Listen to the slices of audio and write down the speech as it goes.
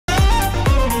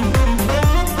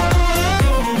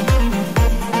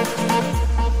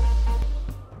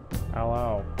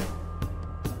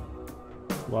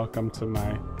welcome to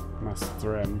my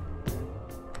stream.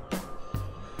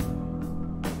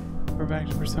 We're back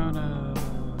to Persona.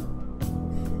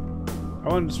 I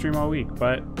wanted to stream all week,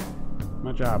 but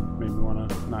my job made me want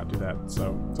to not do that,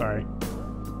 so sorry.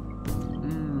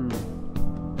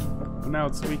 But now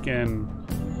it's the weekend.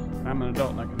 I'm an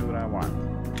adult and I can do what I want.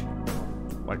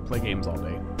 Like play games all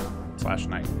day /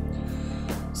 night.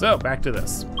 So back to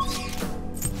this.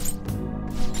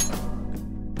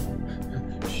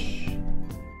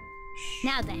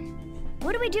 Now then,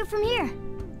 what do we do from here?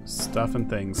 Stuff and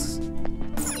things.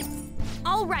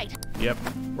 All right. Yep,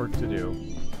 work to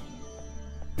do.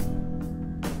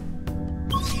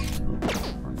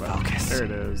 Focus. There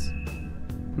it is.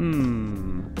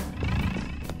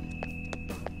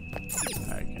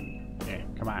 I can. Yeah,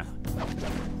 come on.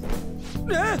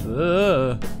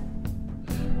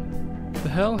 The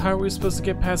hell? How are we supposed to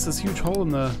get past this huge hole in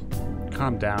the?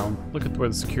 Calm down. Look at where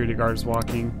the security guard is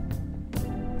walking.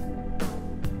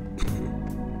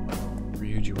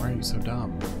 Ryuji, why are you so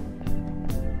dumb?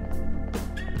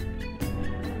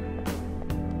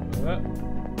 What?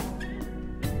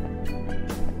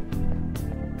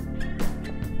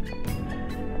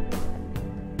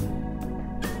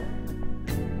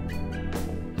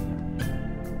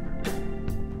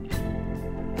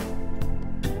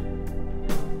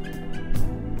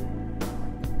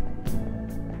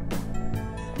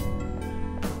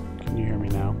 Can you hear me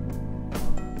now?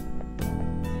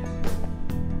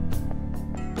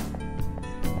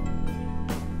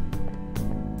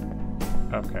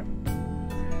 Okay.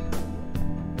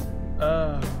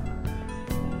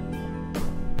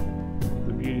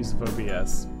 The beauties of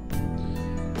OBS.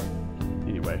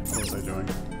 Anyway, what was I doing?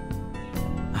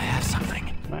 I have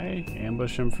something. Can I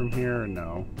ambush him from here or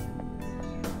no?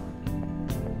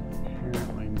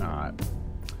 Apparently not.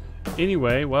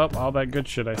 Anyway, well, all that good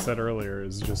shit I said earlier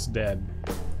is just dead.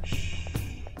 Shh.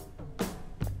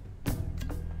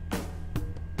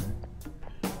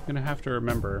 I'm gonna have to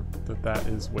remember that that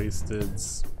is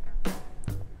Wasted's.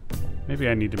 Maybe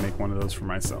I need to make one of those for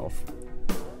myself.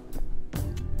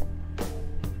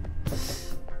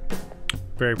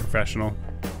 Very professional.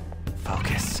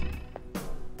 Focus.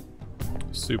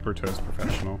 Super toast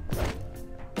professional.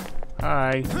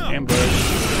 Hi, ambush.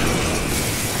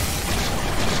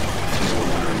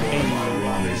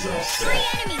 Three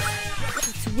enemies.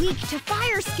 It's weak to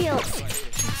fire skills.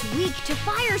 It's weak to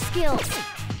fire skills.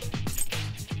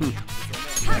 None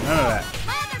of that.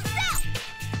 My other self.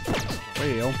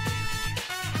 Well,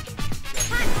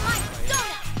 Time for my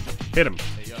donut. hit him.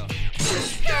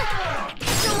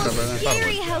 So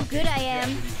scary how good I am.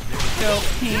 Kill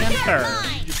Panther.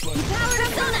 You powered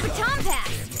up on the baton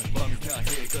pass.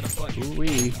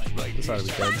 Ooh-wee. This ought to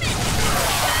be good.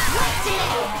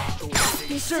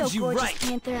 You're so Serves you gorgeous, right.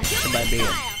 Panther. Goodbye, babe.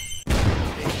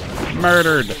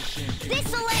 Murdered.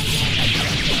 This'll end.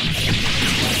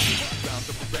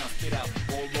 A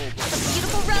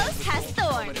beautiful rose has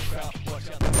thorns.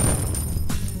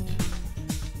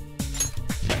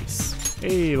 Nice.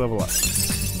 Hey, level up.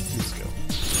 Yuske.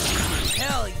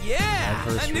 Hell yeah!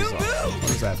 Adverse A new result. move! What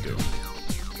does that do?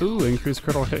 Ooh, increased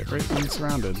critical hit rate when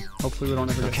surrounded. Hopefully we don't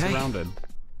ever get surrounded.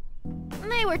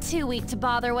 They were too weak to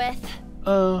bother with.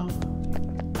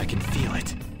 I can feel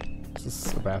it. Is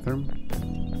this a bathroom?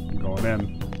 I'm going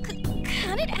in.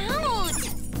 Cut it out.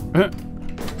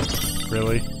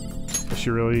 Really? Is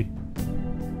she really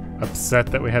upset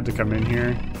that we had to come in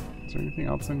here? Is there anything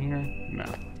else in here? No.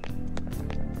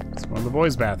 Let's go in the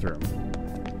boys' bathroom. See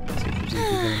if there's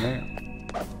anything in there.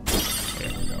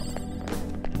 There we go.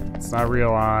 It's not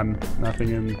real on.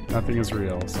 Nothing is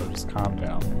real, so just calm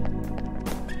down.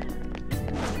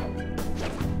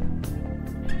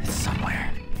 It's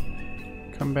somewhere.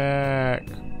 Come back.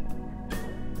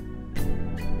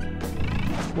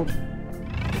 Whoop.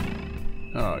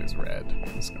 Oh, he's red.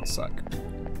 This is gonna suck.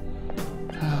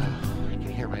 I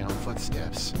can hear my own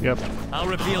footsteps. Yep. I'll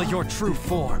reveal your true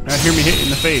form. Now hear me hit you in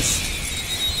the face.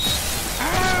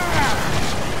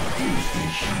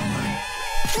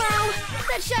 Wow,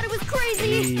 that shadow was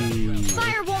crazy. Hey.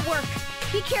 Fire won't work.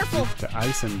 Be careful. To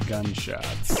ice and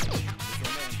gunshots.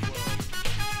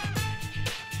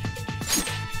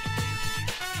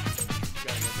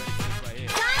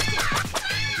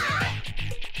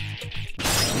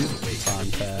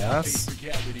 Baton pass.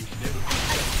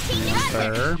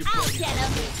 Sir. I'll get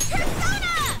him.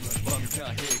 Persona!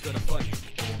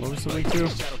 What was the week to?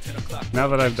 Now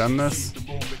that I've done this?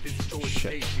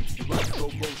 Shit.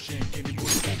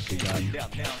 Can't be done.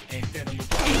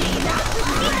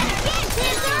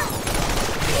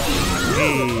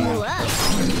 Hey.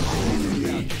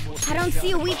 I don't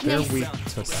see a They're weakness. weak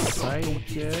to psychic.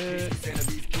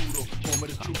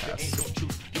 Pass.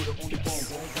 We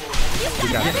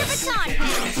got this. Baton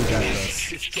We got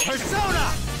this. Persona!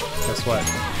 Guess what?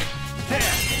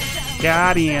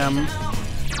 Got him.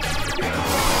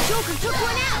 Joker took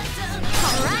one out.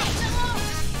 All right.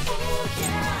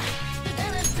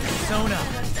 Persona!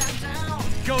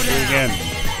 Go Do it down! again.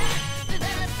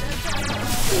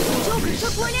 Joker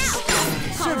took one out.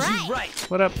 All Serves right. you right!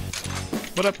 What up?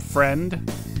 What up, friend?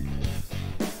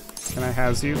 Can I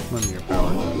house you? Lend me your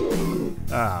power.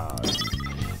 Ah,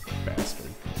 bastard.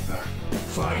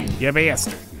 Fine. You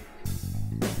bastard.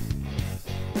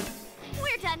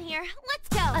 We're done here. Let's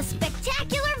go. A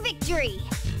spectacular victory.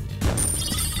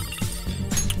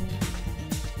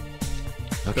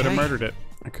 Could have murdered it.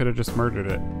 I could have just murdered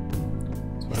it.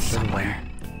 That's what I should've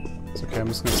done. It's okay, I'm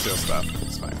just gonna steal stuff.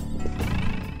 It's fine.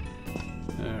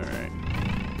 Alright.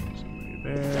 Somebody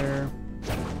there.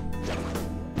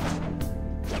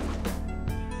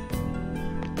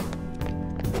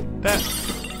 That.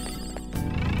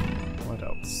 What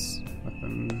else?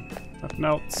 Nothing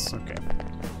else? Okay.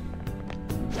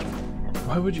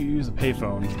 Why would you use a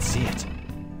payphone? See it.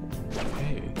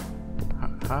 Hey.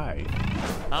 Hi.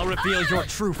 I'll reveal your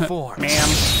true form. Ma'am.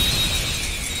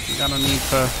 You're gonna need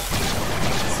to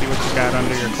see what you got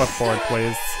under your clipboard,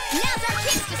 please. Now's our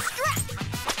chance to strike.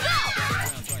 Go.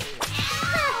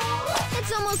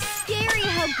 It's almost scary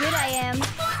how good I am.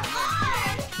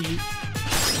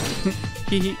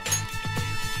 Hee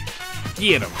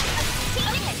Get him.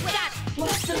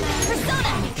 Persona.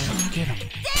 Get him.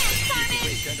 Dance, Carmen.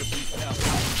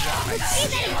 See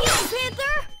that again,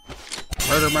 Panther.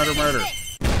 Murder, murder, murder.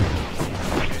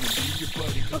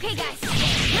 Okay, guys.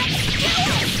 Let's do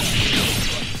it.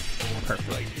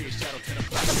 Perfect.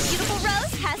 The beautiful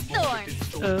rose has thorns.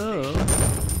 Oh.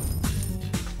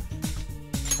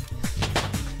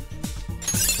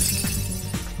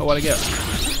 Oh, what'd I get?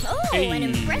 Oh, Hey. an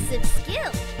impressive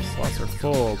skill. Slots are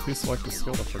full. Please select a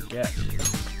skill to forget.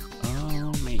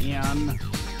 Oh, man.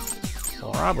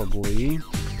 Probably.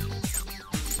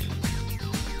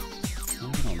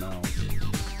 I don't know.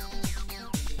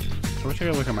 I wish I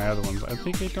could look at my other ones. I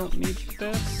think I don't need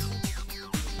this.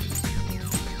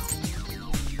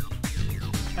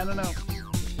 I don't know.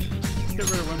 Let's get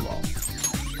rid of Windwall.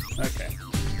 Okay.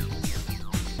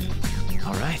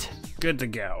 All right. Good to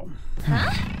go. Huh?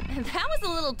 That was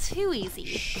a little too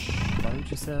easy. Why would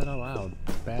you say that out loud?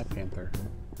 Bad Panther.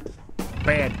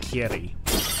 Bad kitty.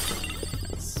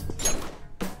 Nice.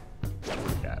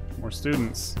 We got more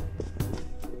students.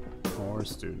 More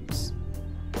students.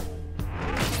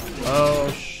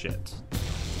 Oh shit.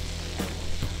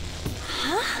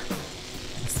 Huh?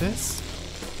 What's this?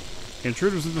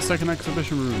 Intruders in the second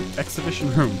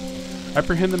exhibition room.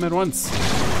 Apprehend them at once.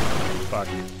 Fuck.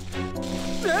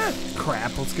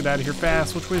 Crap, let's get out of here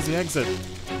fast. Which way's the exit?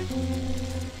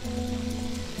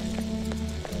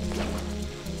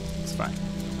 It's fine.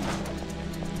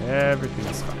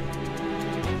 Everything's fine.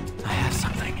 I have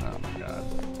something. Oh my god.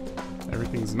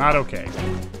 Everything's not okay.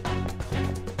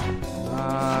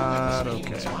 Not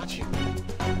okay. It's watching.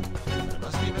 It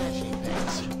must be imagining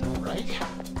things,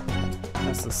 right?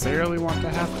 Necessarily want to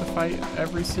have to fight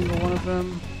every single one of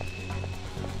them.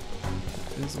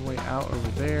 There's a way out over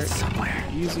there. Somewhere.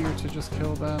 Easier to just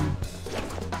kill them.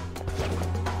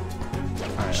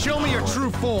 Alright. Show me your true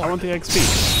I form. want the XP.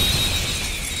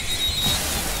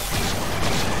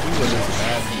 Ooh,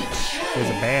 there's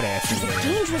a badass in There's a there.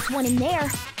 dangerous one in there.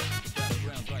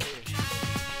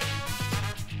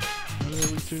 What are they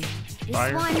weak to? This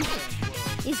Fire? one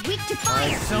is weak to fire.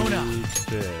 Persona. Need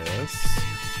this.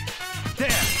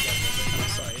 There.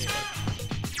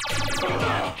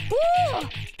 Ooh,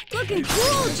 looking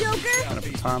cool, Joker. And a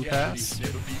baton pass. Do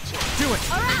it.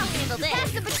 All right, I'll handle this.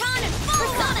 Pass the baton and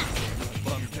Persona.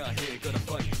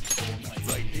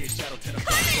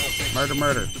 Murder,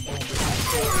 murder. Ooh,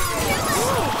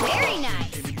 very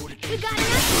nice. We got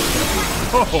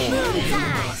enough. Oh,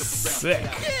 Time. sick.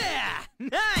 Yeah.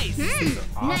 Nice.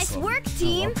 Awesome. Nice work, I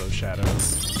team. love those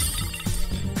shadows.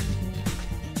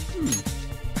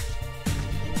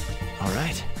 All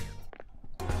right.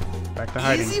 Back to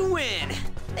hiding. Easy win.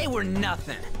 They were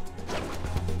nothing.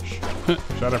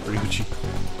 Shut up, Ryuichi.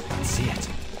 I can see it.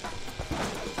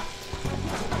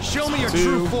 Show me your Two.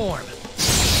 true form.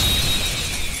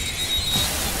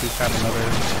 Please have another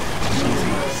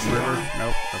easy river.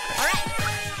 Nope. All Okay. right,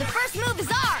 the first move is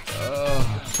ours.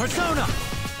 Persona.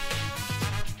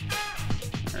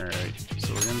 Alright. So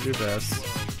we're gonna do this.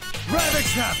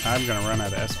 Ravage them. I'm gonna run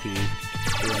out of SP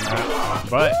doing that.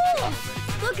 But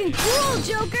Ooh, looking cool,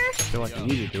 Joker. I feel like I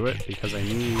need to do it because I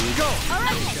need. Go. All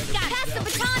right, pass the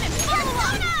baton and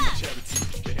Persona.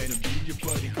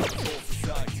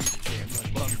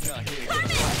 Come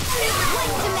in.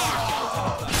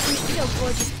 You're so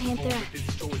gorgeous, Panther.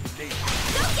 Go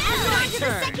get him! On to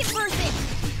the second person!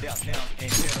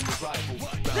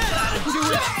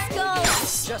 Let's go!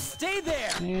 Just stay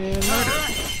there. And murder.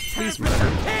 Please murder.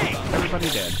 Everybody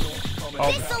dead.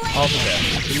 All the dead.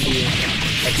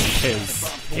 His.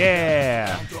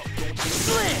 Yeah!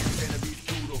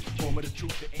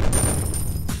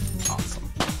 Awesome.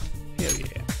 Hell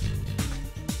yeah.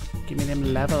 Give me them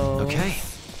levels. Okay.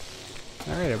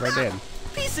 Alright, everybody dead.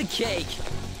 Piece of cake.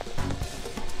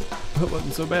 That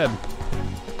wasn't so bad.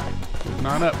 Moving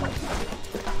on up.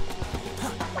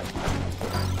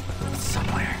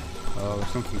 Somewhere. Oh,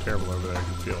 there's something terrible over there. I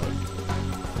can feel it.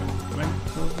 Can I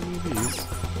kill any of these?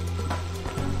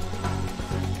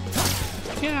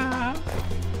 Yeah.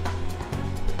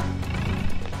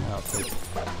 I'll take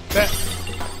that.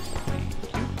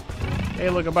 Hey,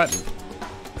 look, a button.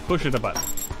 Push it a button.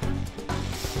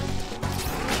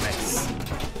 Nice.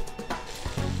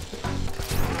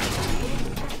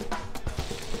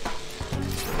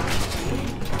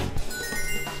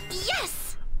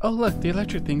 Yes! Oh, look, the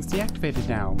electric thing's deactivated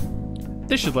now.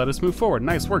 This should let us move forward.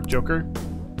 Nice work, Joker.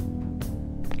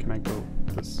 Can I go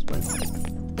this way?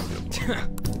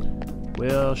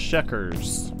 Well,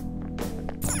 shuckers.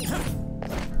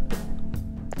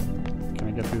 Can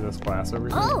I get through this glass over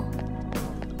here? Oh!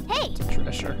 Hey!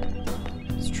 Treasure.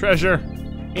 It's treasure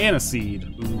and a seed.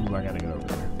 Ooh, I gotta get over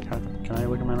there. Can I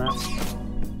look at my map?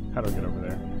 How do I get over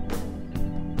there?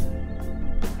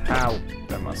 How?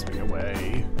 That must be a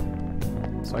way.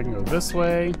 So I can go this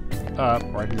way, up,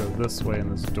 or I can go this way in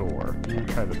this door. I'm gonna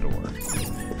try the door.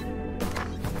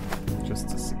 Just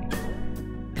to see.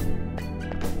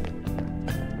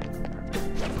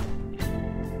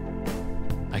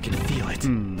 I can feel it.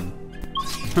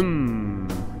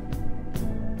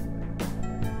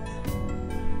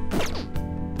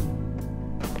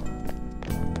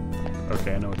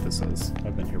 Okay, I know what this is.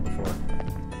 I've been here before.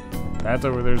 That's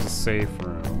over there's a safe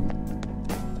room.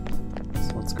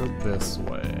 So let's go this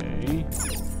way.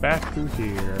 Back through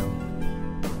here.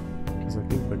 Because I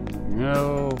think the...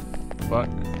 No, fuck.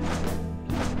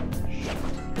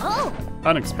 Oh!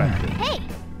 Unexpected. Hey!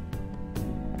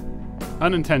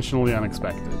 Unintentionally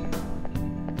unexpected.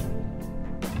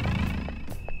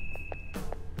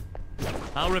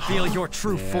 I'll reveal your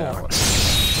true form.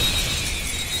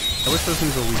 I wish those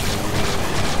things were weaker.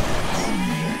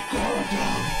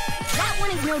 That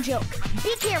one is no joke.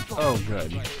 Be careful. Oh,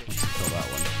 good. Let's kill that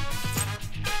one.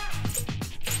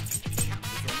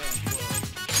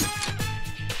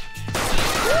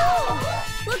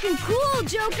 Woo! Looking cool,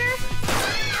 Joker.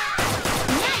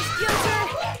 Nice, Joker.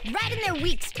 Right in their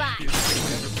weak spot.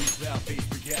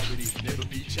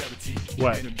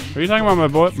 What? Are you talking about my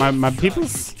boy, my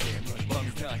peoples?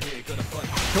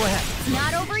 Go ahead.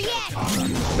 Not over yet.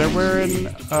 They're wearing,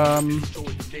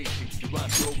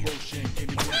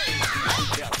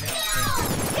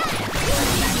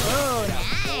 Oh,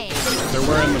 nice. they're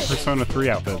wearing the Persona 3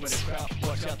 outfits. Passing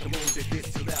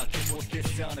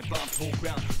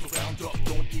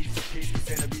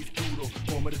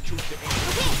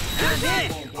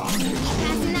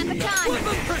that baton.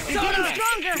 They're getting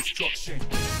stronger.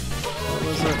 What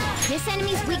was it? This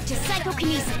enemy's weak to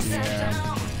psychokinesis.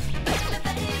 Yeah.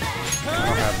 I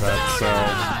don't have that, so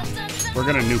we're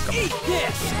gonna nuke them. Eat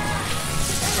this.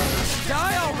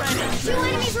 Die already. 2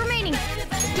 enemies remaining.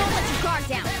 Don't let your guard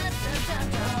down.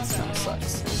 This kind of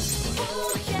sucks.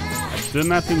 I did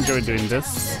not enjoy doing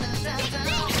this.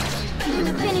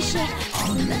 Finish it.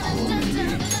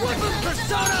 Weapon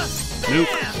persona.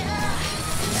 Nuke.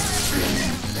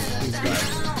 These guys.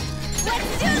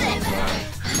 Let's do this.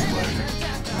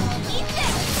 Eat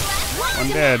this. One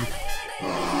dead.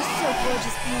 So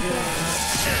gorgeous, Panther.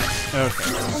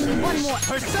 Okay. Only one more.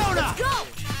 Persona. Go.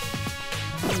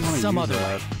 Some other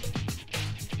way.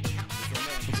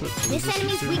 This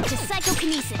enemy's weak to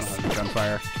psychokinesis.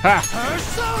 Gunfire. Ha!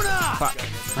 Persona. Fuck.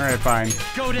 Alright, fine.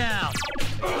 Go down.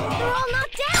 They're all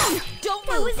knocked down. Don't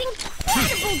move. That was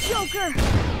incredible, Joker.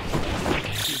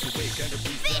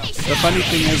 Finish The funny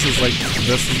thing is like,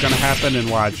 this is gonna happen and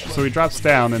watch. So he drops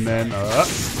down and then,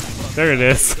 there it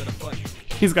is.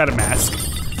 He's got a mask.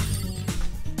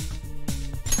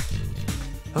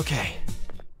 Okay.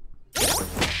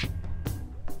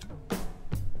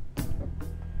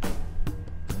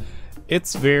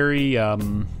 It's very,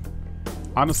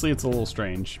 honestly, it's a little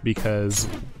strange because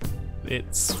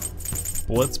it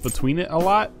splits between it a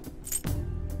lot.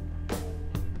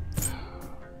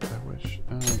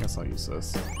 I guess I'll use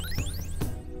this.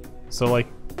 So, like,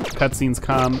 cutscenes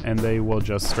come and they will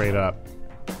just straight up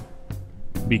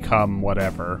become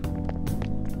whatever.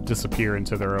 Disappear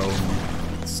into their own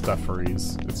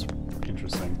stufferys. It's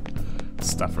interesting.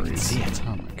 stufferys. see it.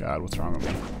 Oh my god, what's wrong with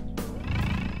me?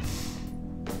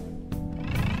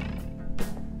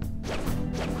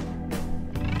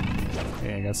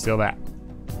 Okay, I gotta steal that.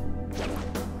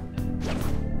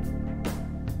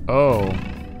 Oh,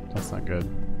 that's not good.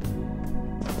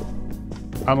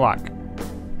 Unlock.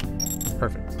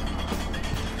 Perfect.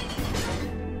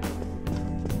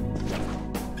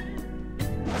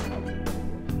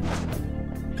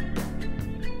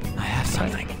 I have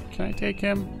something. Can I take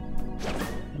him?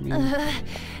 I mean,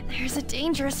 There's a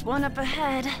dangerous one up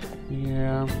ahead.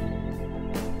 yeah.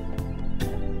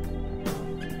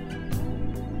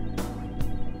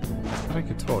 But I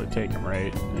could totally take him,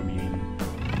 right? I mean,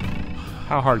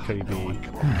 how hard could he be?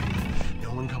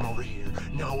 No one come over here.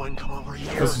 No one come over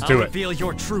here. Let's just I'll do it. reveal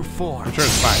your true form. I'm sure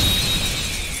it's fine.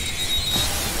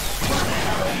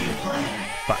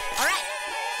 But Alright,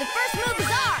 the first move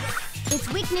is ours. Its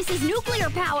weakness is nuclear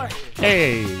power.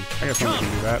 hey, I got someone who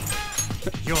can do that,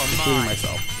 You're including mine.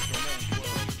 myself.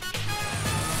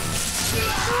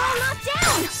 We're all knocked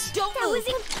down. That was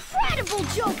incredible,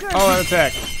 Joker. Oh, that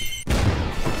attack!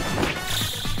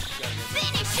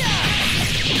 Finish him.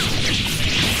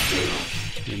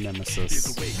 Your nemesis.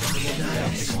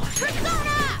 Persona.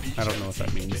 I don't know what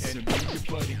that means.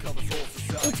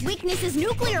 Its weakness is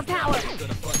nuclear power.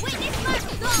 Witness my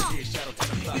resolve.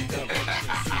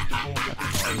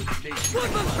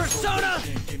 Woodman persona!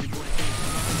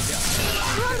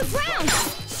 We're on the ground.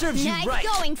 Serves you Nice right.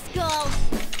 going, Skull.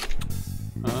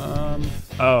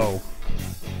 Oh.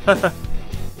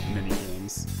 Mini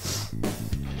games.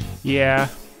 Yeah.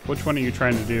 Which one are you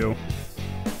trying to do?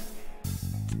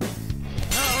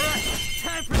 Alright,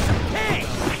 time for some pain!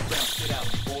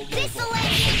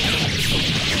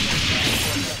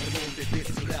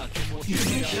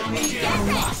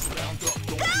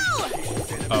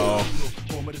 Oh.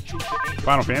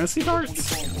 Final Fantasy parts?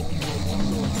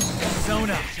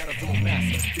 Persona!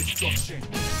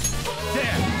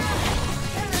 There!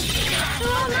 They're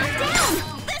all knocked down.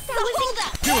 That was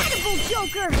incredible,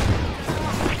 Joker.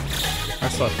 I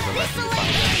still have to go back and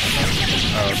find it.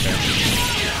 Oh, okay.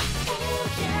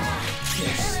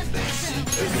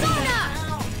 Persona.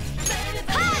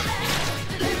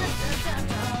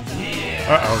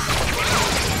 Uh-oh.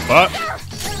 What?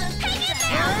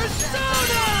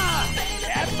 Persona!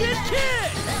 Captain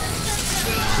Kid!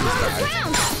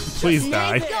 Ground. Please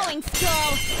die. Nice going,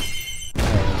 Skull.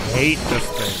 I hate this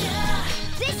thing.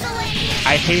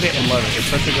 I hate it and love it. It's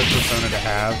such a good persona to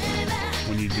have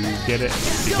when you do get it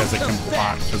because it can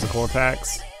block physical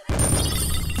attacks.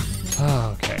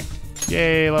 Oh, okay.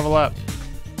 Yay, level up.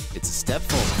 It's a step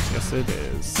forward. Yes, it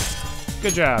is.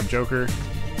 Good job, Joker.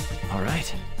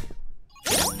 Alright.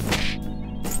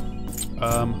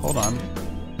 Hold on.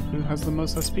 Who has the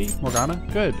most SP? Morgana?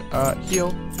 Good.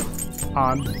 Heal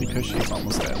on because she's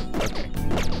almost dead. Okay.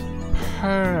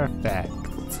 Perfect.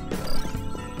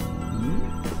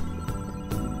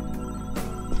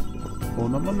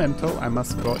 Uno momento. I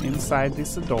must go inside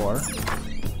this door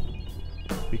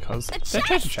because the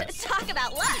treasure chest. Talk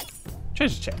about luck.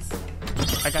 Treasure chest.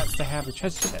 I got to have the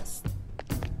treasure chest.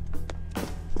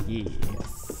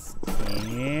 Yes.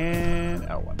 And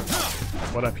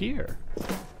L1. What up here?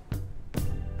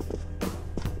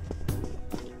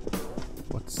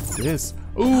 What's this?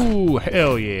 Ooh,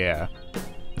 hell yeah.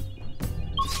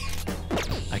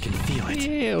 I can feel it.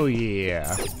 Hell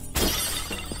yeah.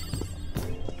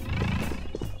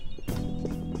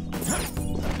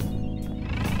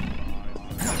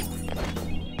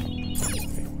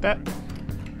 That.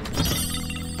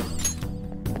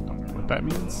 Don't know what that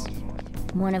means.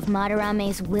 One of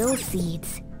Madarame's will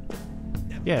seeds.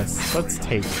 Yes, let's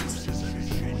take it.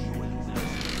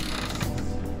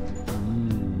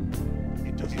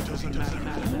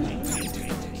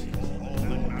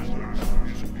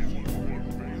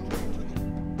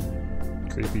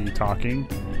 Creepy talking.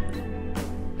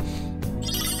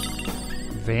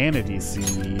 Vanity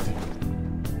seed.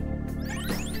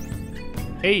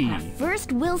 Hey!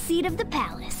 First will seed of the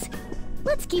palace.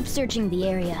 Let's keep searching the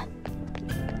area.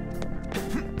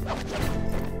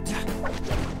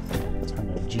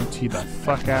 Time to GT the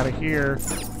fuck out of here.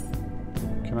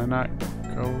 Can I not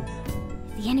go?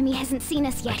 The enemy hasn't seen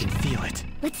us I yet. can feel it.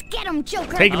 Let's get him,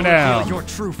 Joker. Take him I'll down! reveal your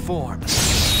true form.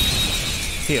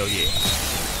 Hell yeah.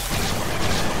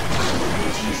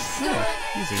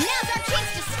 Easy. Now's our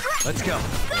chance to strike. Let's go.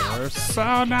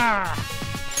 Persona!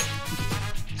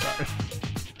 Sorry.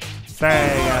 Sorry,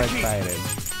 I got excited.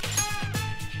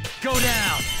 Go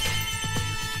down.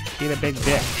 Eat a big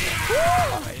dick.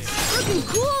 Looking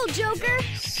cool, Joker.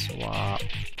 Swap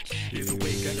to...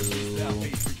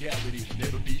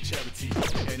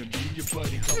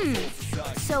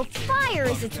 So fire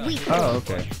is its weak point. Oh,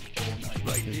 okay.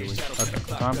 Okay,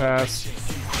 compass.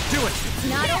 Do it! It's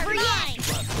not over yet.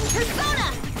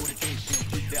 Persona!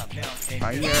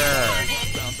 Fire!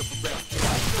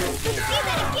 See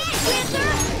that again, Panther!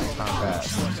 Compass.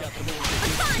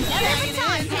 Every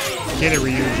time. Get it,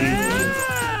 Ryuji.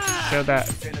 Show that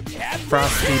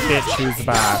frosty bitch who's the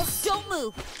boss. Don't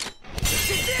move.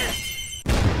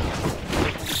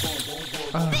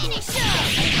 Finish him!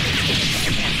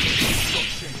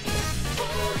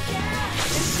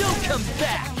 Don't come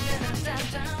back!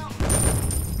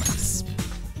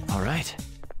 All right.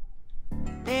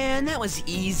 And that was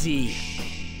easy.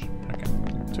 Okay,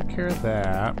 took care of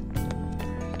that.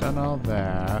 Done all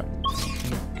that.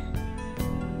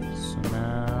 So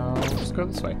now, let's go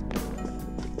this way.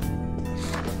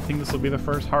 I think this will be the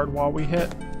first hard wall we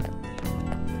hit.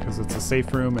 Because it's a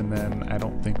safe room, and then I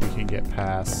don't think we can get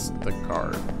past the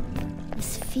guard.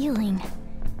 This feeling.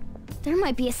 There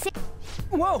might be a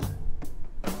Whoa!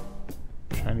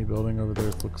 Shiny building over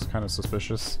there looks kind of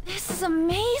suspicious. This is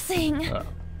amazing.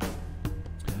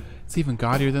 It's even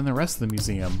gaudier than the rest of the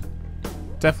museum.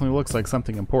 Definitely looks like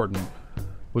something important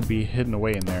would be hidden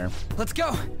away in there. Let's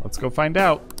go! Let's go find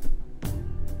out.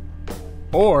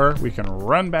 Or we can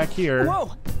run back here.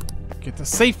 Whoa! Get the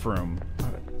safe room.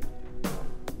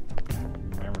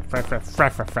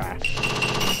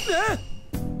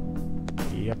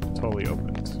 Yep, totally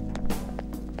opened.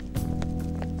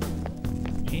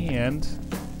 And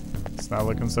it's not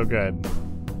looking so good.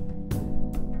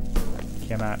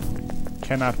 Cannot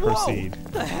proceed.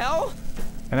 Whoa, the hell?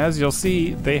 And as you'll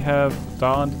see, they have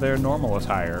donned their normal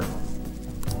attire.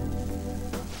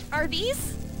 Are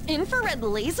these infrared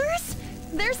lasers?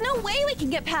 There's no way we can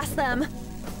get past them.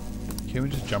 Can we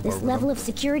just jump This over level them? of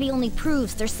security only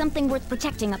proves there's something worth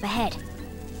protecting up ahead.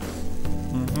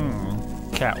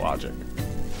 Cat logic.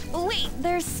 Wait,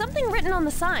 there's something written on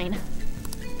the sign.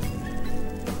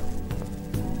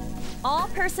 All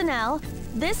personnel,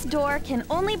 this door can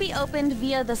only be opened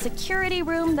via the security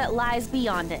room that lies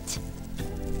beyond it.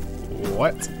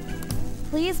 What?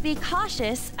 Please be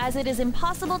cautious, as it is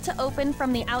impossible to open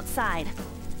from the outside.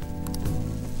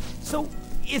 So,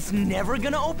 it's never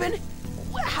gonna open?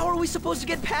 How are we supposed to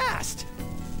get past?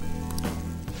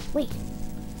 Wait,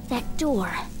 that door.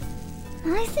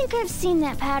 I think I've seen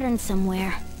that pattern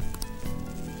somewhere.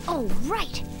 Oh,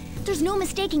 right. There's no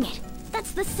mistaking it.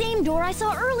 That's the same door I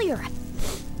saw earlier.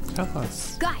 Tell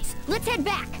us. Guys, let's head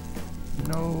back.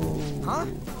 No. Huh?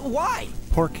 Why?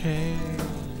 Porque. I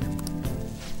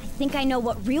think I know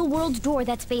what real-world door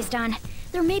that's based on.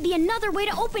 There may be another way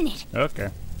to open it. Okay.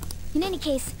 In any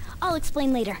case, I'll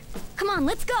explain later. Come on,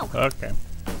 let's go. Okay.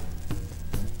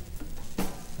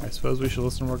 I suppose we should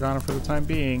listen to Morgana for the time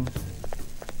being.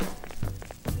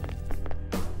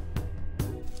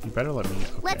 You better let me.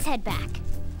 Okay. Let's head back.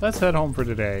 Let's head home for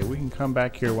today. We can come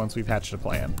back here once we've hatched a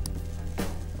plan.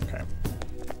 Okay.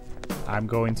 I'm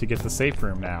going to get the safe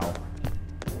room now.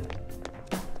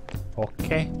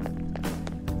 Okay.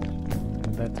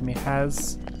 Let me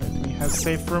has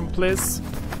safe room, please.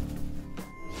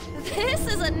 This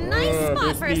is a nice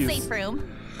spot for a please. safe room.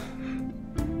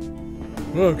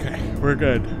 Okay, we're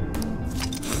good.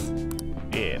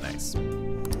 Yeah, nice.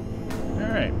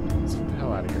 Alright, let's get the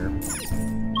hell out of here.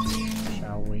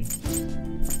 Shall we?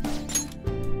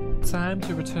 Time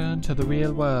to return to the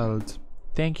real world.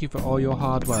 Thank you for all your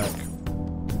hard work.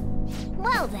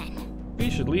 Well then. We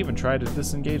should leave and try to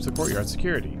disengage the courtyard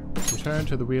security. Return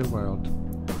to the real world.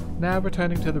 Now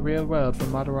returning to the real world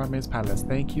from Madarame's palace.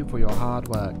 Thank you for your hard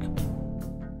work.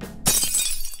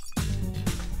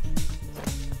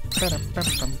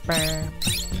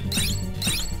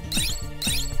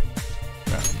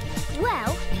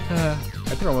 Well, I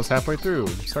think we're almost halfway through.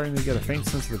 I'm starting to get a faint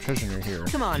sense of the treasure near here.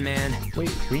 Come on, man.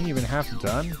 Wait, we ain't even half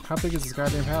done? How big is this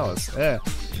goddamn palace?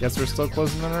 Guess we're still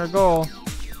closer than our goal.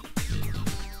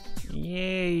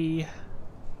 Yay.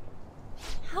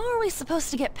 How are we supposed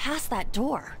to get past that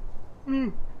door?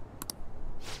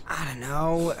 I don't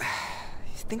know.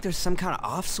 You think there's some kind of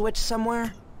off switch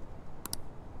somewhere?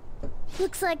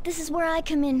 looks like this is where I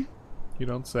come in. You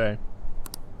don't say.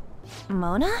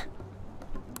 Mona?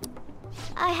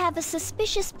 I have a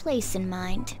suspicious place in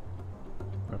mind.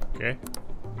 Okay.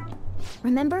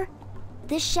 Remember?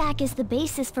 This shack is the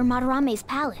basis for Madarame's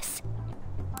palace.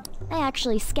 I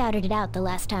actually scouted it out the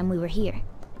last time we were here.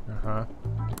 Uh-huh.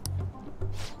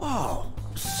 Whoa.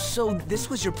 So this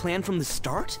was your plan from the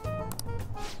start?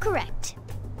 Correct.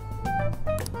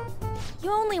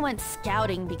 You only went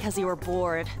scouting because you were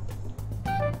bored.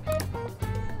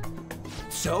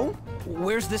 So,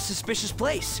 where's this suspicious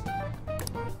place?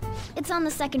 It's on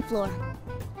the second floor.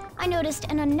 I noticed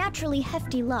an unnaturally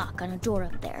hefty lock on a door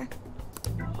up there.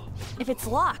 If it's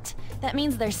locked, that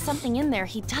means there's something in there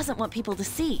he doesn't want people to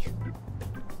see.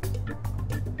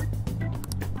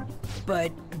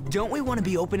 But don't we want to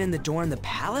be opening the door in the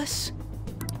palace?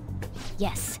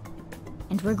 Yes.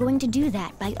 And we're going to do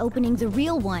that by opening the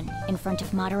real one in front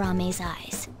of Madarame's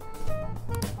eyes.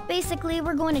 Basically,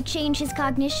 we're going to change his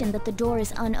cognition that the door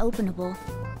is unopenable.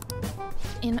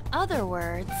 In other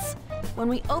words, when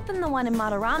we open the one in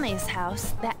Madarame's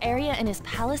house, that area in his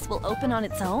palace will open on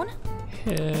its own?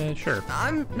 Sure.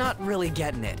 I'm not really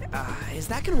getting it. Is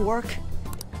that gonna work?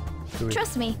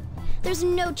 Trust me, there's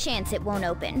no chance it won't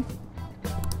open.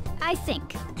 I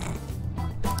think.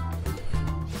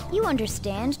 You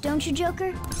understand, don't you,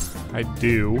 Joker? I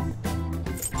do.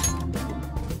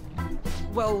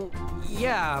 Well,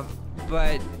 yeah,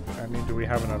 but... I mean, do we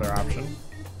have another option?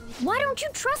 Why don't you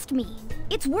trust me?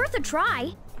 It's worth a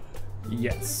try.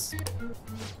 Yes.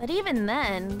 But even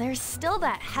then, there's still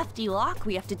that hefty lock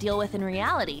we have to deal with in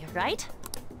reality, right?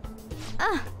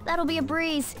 That'll be a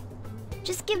breeze.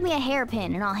 Just give me a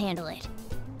hairpin and I'll handle it.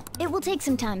 It will take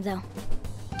some time, though.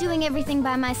 Doing everything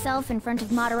by myself in front of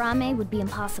Madarame would be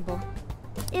impossible.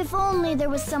 If only there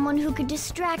was someone who could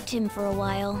distract him for a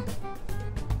while.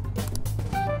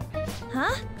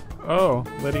 Huh? Oh,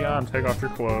 Lydion, take off your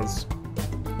clothes.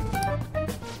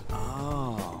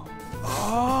 Oh.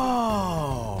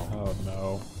 Oh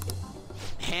no.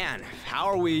 Man, how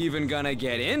are we even gonna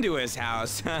get into his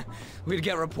house? We'd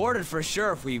get reported for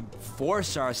sure if we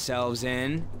force ourselves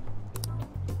in.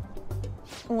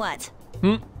 What?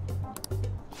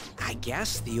 I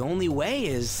guess the only way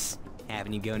is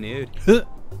having you go nude.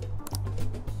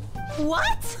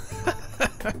 What?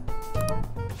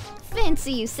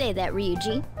 Fancy you say that,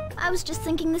 Ryuji. I was just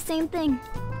thinking the same thing.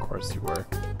 Of course you were.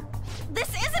 This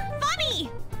isn't funny!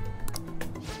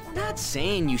 We're not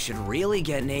saying you should really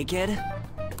get naked.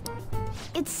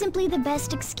 It's simply the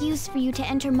best excuse for you to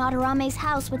enter Madarame's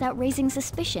house without raising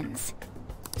suspicions.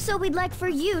 So we'd like for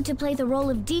you to play the role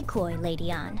of decoy, Lady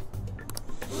Ann.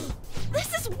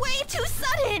 This is way too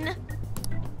sudden!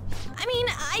 I mean,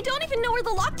 I don't even know where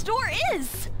the locked door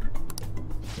is!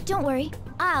 Don't worry,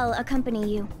 I'll accompany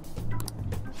you.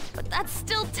 But that's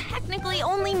still technically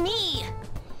only me!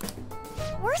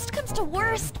 Worst comes to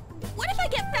worst, what if I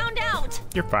get found out?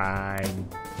 You're fine.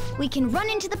 We can run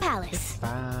into the palace.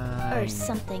 Fine. Or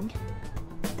something.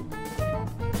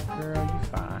 Girl, you're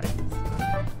fine.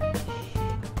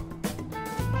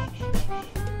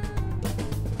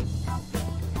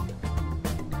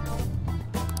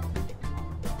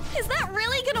 Is that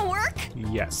really gonna work?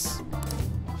 Yes.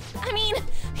 I mean,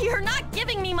 you're not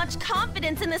giving me much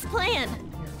confidence in this plan.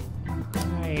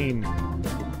 Fine.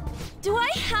 Do I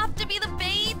have to be the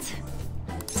bait?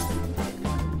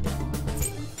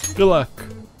 Good luck.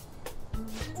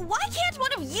 Why can't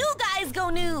one of you guys go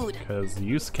nude? Because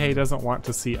Yuske doesn't want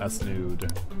to see us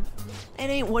nude. It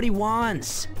ain't what he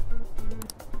wants.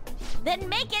 Then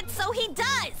make it so he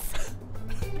does!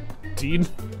 Do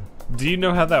you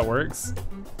know how that works?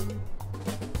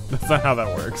 That's not how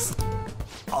that works.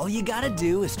 All you gotta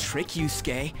do is trick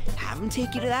Yusuke, have him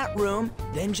take you to that room,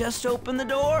 then just open the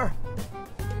door.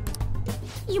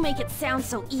 You make it sound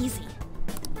so easy.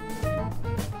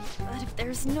 But if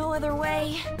there's no other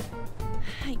way,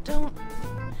 I don't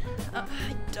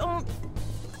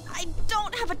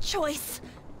have a choice.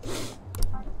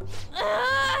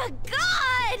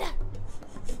 God!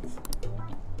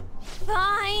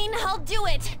 Fine, I'll do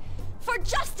it. For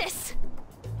justice.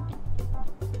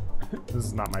 This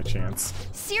is not my chance.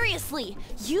 Seriously,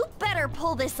 you better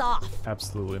pull this off.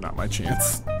 Absolutely not my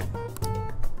chance.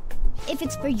 If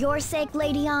it's for your sake,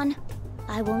 Lady Ann,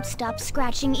 I won't stop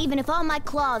scratching even if all my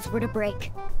claws were to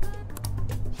break.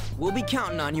 We'll be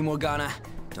counting on you, Morgana.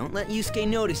 Don't let Yusuke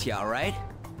notice you, alright?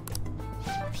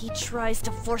 If he tries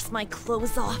to force my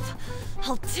clothes off,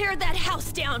 I'll tear that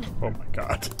house down. Oh my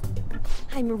god.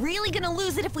 I'm really gonna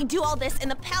lose it if we do all this and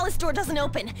the palace door doesn't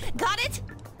open. Got it?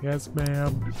 Yes,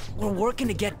 ma'am. We're working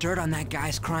to get dirt on that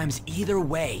guy's crimes either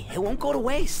way. It won't go to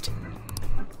waste.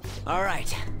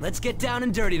 Alright, let's get down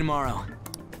and dirty tomorrow.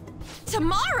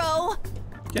 Tomorrow?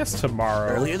 Yes, tomorrow.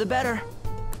 Earlier the better.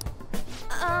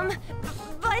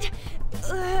 But,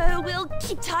 will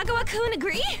Kitagawa-kun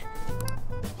agree?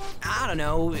 I don't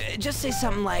know, just say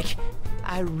something like,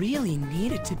 I really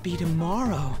need it to be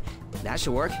tomorrow. That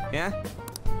should work, yeah?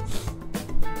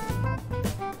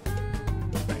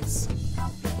 Nice.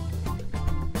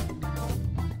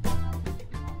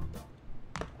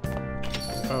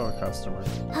 Oh, a customer.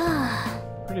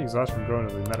 Pretty exhausted from going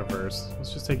to the metaverse.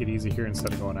 Let's just take it easy here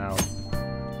instead of going out.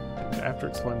 after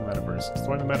exploring the metaverse.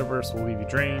 Exploring the metaverse will leave you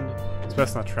drained. It's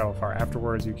best not to travel far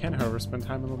afterwards. You can, however, spend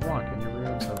time in LeBlanc in your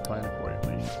room, so plan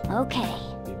accordingly. Okay.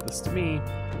 Leave this to me.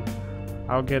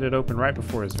 I'll get it open right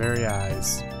before his very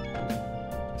eyes.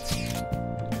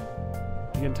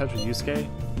 You get in touch with Yuske?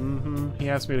 Mm-hmm. He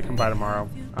asked me to come by tomorrow.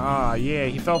 Ah, yeah,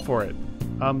 he fell for it.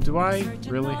 Do I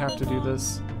really have to do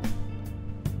this?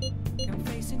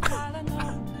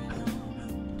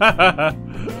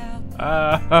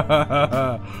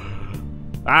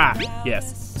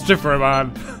 Yes. Strip for him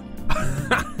on.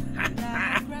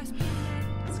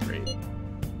 That's great.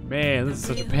 Man, this is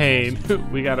such a pain.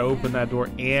 We gotta open that door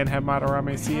and have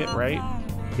Madarame see it, right?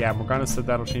 Yeah, Morgana said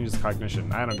that'll change his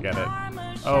cognition. I don't get it.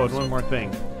 Oh, and one more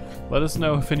thing. Let us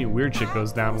know if any weird shit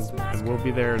goes down, and we'll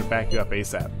be there to back you up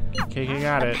ASAP. KK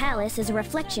got it. A palace is a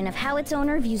reflection of how its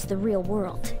owner views the real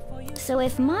world. So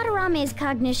if Madarame's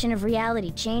cognition of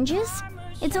reality changes,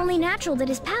 it's only natural that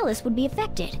his palace would be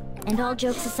affected. And all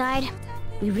jokes aside,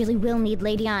 we really will need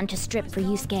Lady Ann to strip for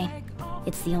Yusuke.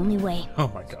 It's the only way. Oh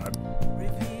my god.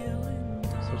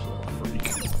 Such a little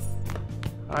freak.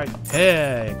 Hi.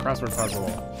 Hey! Crossword puzzle.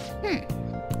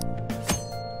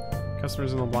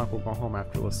 Customers in LeBlanc will go home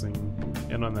after listening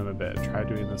in on them a bit. Try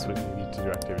doing this when you need to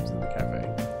do activities in the cafe.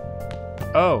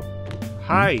 Oh!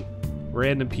 Hi!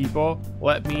 Random people.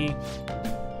 Let me...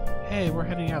 Hey, we're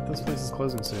heading out. This place is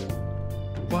closing soon.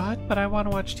 What? But I want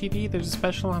to watch TV. There's a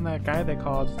special on that guy they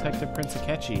call Detective Prince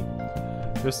Akechi.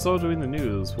 They're still doing the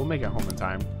news. We'll make it home in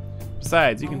time.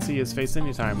 Besides, you can see his face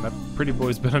anytime. That pretty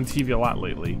boy's been on TV a lot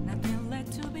lately.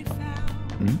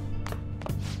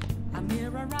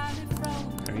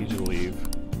 I need you to leave.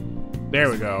 There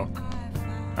we go.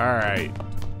 Alright.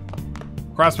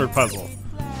 Crossword puzzle.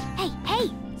 Hey,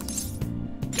 hey!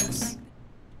 Yes.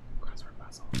 Crossword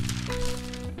puzzle.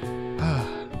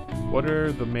 What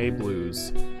are the May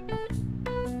Blues?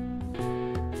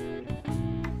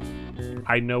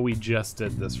 I know we just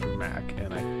did this for Mac,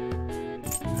 and I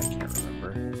can't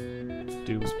remember.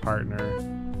 Doom's partner.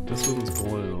 This one's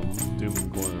Gloom. Doom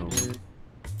and Gloom.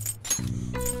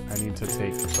 I need to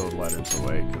take the letters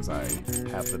away because I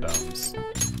have the dumbs.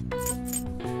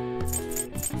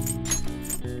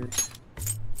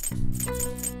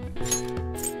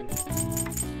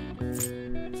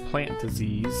 Plant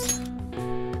disease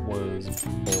was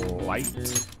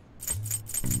blight.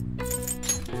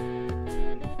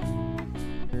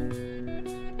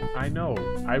 I know,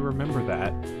 I remember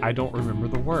that. I don't remember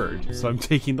the word, so I'm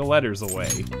taking the letters away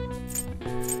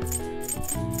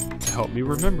to help me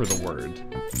remember the word.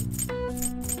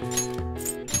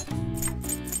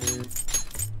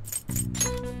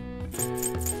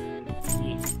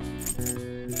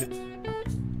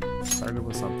 Started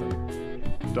with something.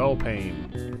 Dull pain.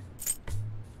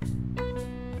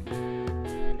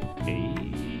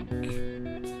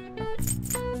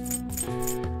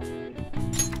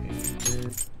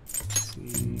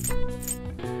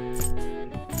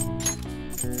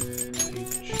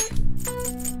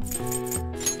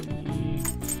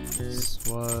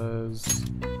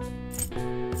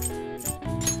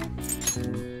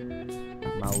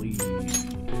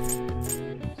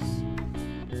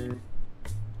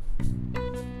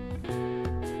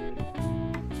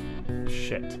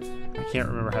 Shit. I can't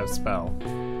remember how to spell.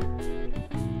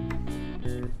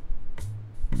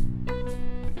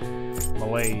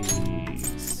 Malaise.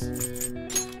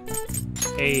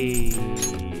 Hey.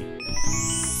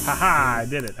 Haha, I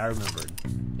did it. I remembered.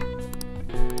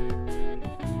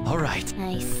 All right.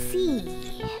 I see.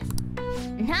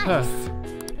 Nice.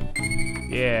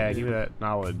 Yeah, give me that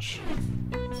knowledge.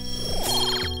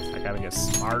 I gotta get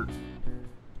smart.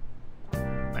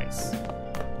 Nice.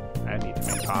 I need to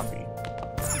make coffee.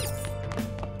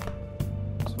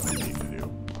 That's what I need to do.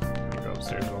 I'm gonna go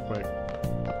upstairs real quick.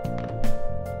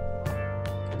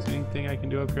 Is there anything I can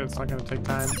do up here that's not gonna take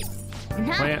time?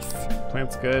 Nice.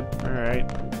 Plant's good. Alright.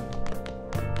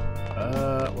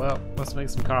 Well, let's make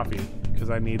some coffee, because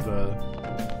I need the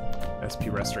SP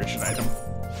restoration item.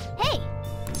 Hey!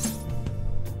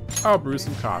 I'll brew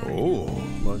some coffee. Oh.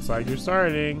 Looks like you're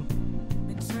starting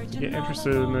to get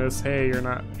interested in this. Hey, you're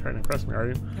not trying to impress me, are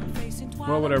you?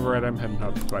 Well, whatever, I'm heading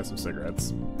out to buy some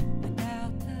cigarettes.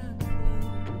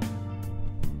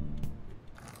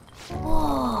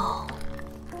 Whoa!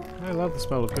 I love the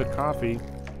smell of good coffee.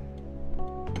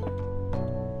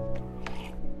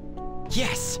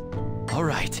 Yes. All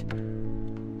right.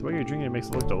 The way you're drinking it makes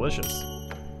it look delicious.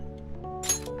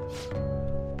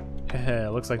 Heh,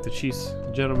 looks like the chief's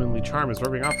gentlemanly charm is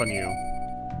rubbing off on you.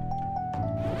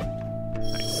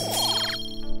 Nice.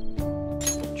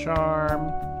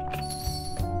 Charm.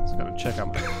 Just gonna check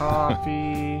out my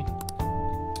coffee.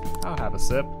 I'll have a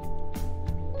sip.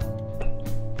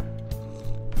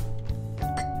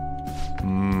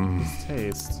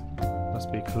 taste.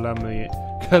 Must be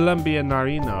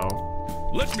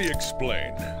Colombianarino. Let me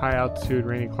explain. High altitude,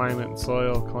 rainy climate, and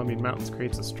soil. Colombian mountains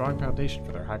creates a strong foundation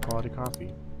for their high quality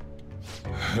coffee.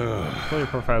 Flavor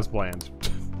profile is bland.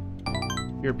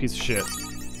 You're a piece of shit.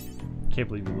 Can't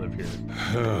believe you live here.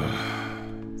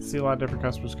 See a lot of different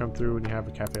customers come through when you have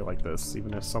a cafe like this.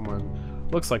 Even if someone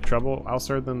looks like trouble, I'll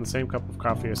serve them the same cup of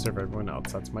coffee I serve everyone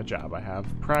else. That's my job. I have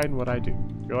pride in what I do.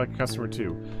 You're like a customer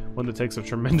too, one that takes a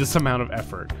tremendous amount of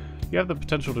effort. You have the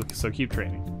potential to, so keep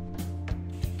training.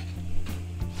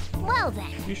 Well then.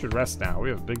 You should rest now. We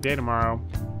have a big day tomorrow.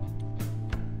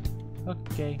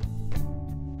 Okay.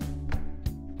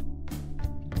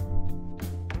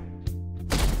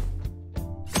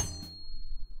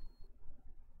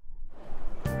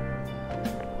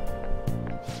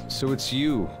 So it's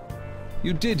you.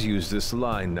 You did use this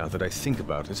line now that I think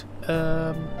about it.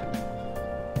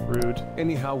 Rude.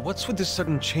 Anyhow, what's with this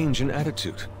sudden change in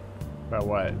attitude? About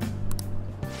what?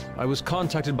 I was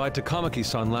contacted by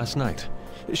Takamaki-san last night.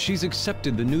 She's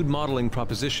accepted the nude modeling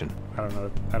proposition. I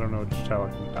don't know what you're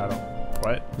telling me.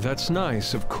 What? That's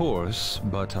nice, of course,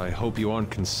 but I hope you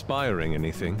aren't conspiring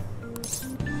anything.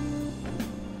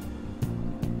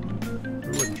 We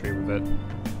wouldn't trade with it.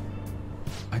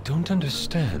 I don't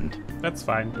understand. That's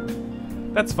fine.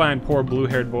 That's fine, poor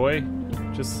blue-haired boy.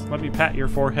 Just let me pat your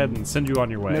forehead and send you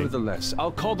on your way. Nevertheless,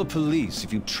 I'll call the police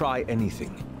if you try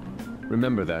anything.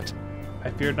 Remember that.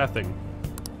 I fear nothing.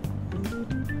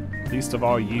 Least of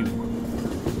all you.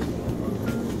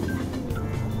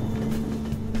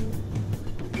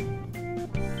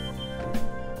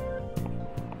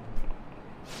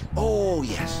 Oh,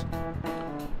 yes.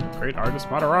 Great artist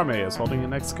Madarame is holding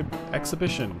an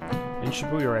exhibition in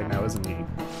Shibuya right now, isn't he?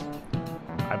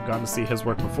 I've gone to see his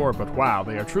work before, but wow,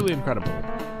 they are truly incredible.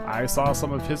 I saw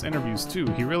some of his interviews too.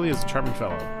 He really is a charming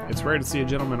fellow. It's rare to see a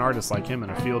gentleman artist like him in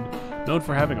a field known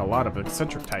for having a lot of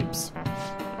eccentric types.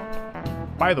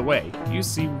 By the way, you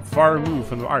seem far removed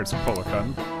from the arts of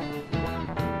Polokun.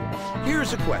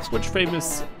 Here's a question. Which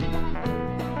famous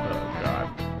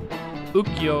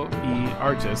ukiyo-e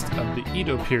artist of the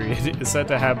Edo period is said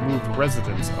to have moved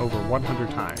residence over 100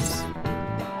 times.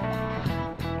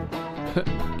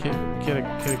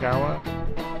 Kitagawa?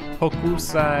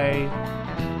 Hokusai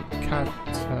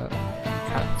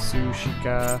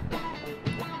Katsushika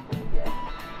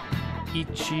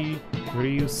Ichi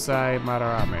Ryusai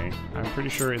Madarame. I'm pretty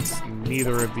sure it's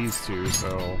neither of these two,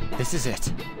 so... This is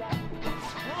it.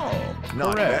 Oh,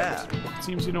 not correct. bad.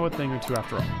 Seems you know a thing or two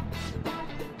after all.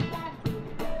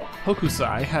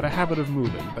 Hokusai had a habit of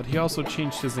moving, but he also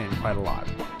changed his name quite a lot,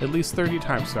 at least 30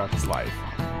 times throughout his life.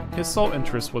 His sole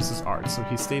interest was his art, so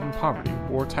he stayed in poverty,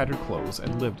 wore tighter clothes,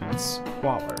 and lived in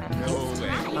squalor.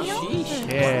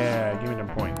 Yeah, give me them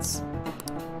points.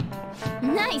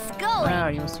 Nice going. Ah,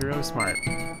 you must be really smart.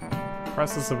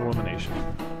 Process of elimination.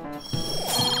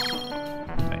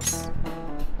 Nice.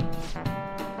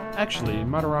 Actually,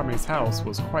 Madarame's house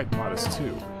was quite modest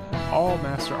too. All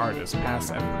master artists,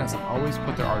 past and present, always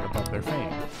put their art above their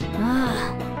fame.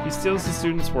 He steals the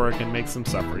students' work and makes them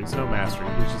suffer. He's no master,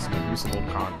 he's just an abusive old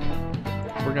con.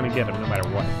 We're gonna get him no matter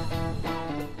what.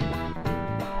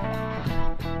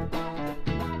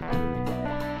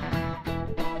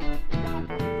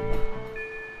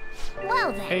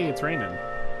 Well then. Hey, it's raining.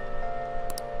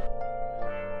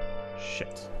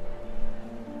 Shit.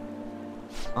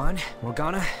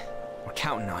 Morgana, we're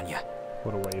counting on you.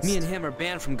 What a waste. Me and him are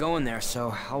banned from going there,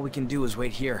 so all we can do is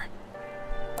wait here.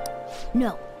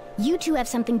 No, you two have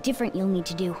something different you'll need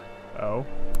to do. Oh?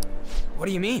 What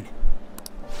do you mean?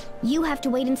 You have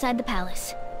to wait inside the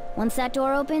palace. Once that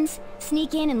door opens,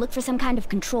 sneak in and look for some kind of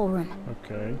control room.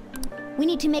 Okay. We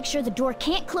need to make sure the door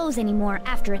can't close anymore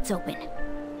after it's open.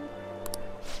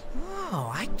 Oh,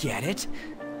 I get it.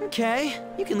 Okay,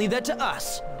 you can leave that to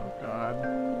us. Oh, God.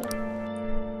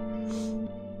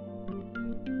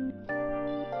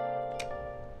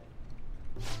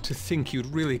 To think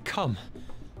you'd really come.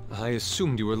 I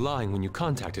assumed you were lying when you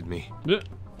contacted me.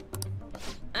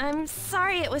 I'm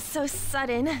sorry it was so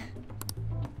sudden.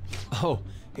 Oh,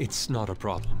 it's not a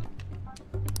problem.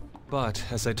 But,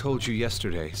 as I told you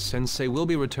yesterday, Sensei will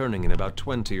be returning in about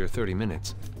 20 or 30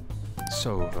 minutes.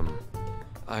 So,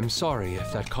 I'm sorry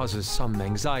if that causes some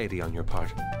anxiety on your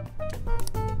part.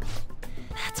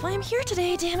 That's why I'm here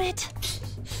today, damn it.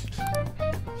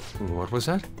 What was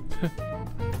that?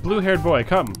 Blue-haired boy,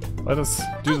 come. Let us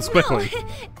do this quickly. No,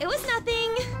 it was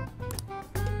nothing.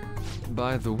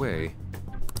 By the way,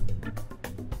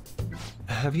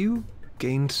 have you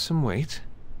gained some weight?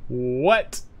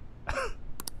 What?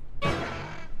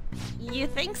 You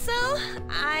think so?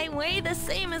 I weigh the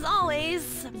same as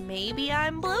always. Maybe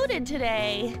I'm bloated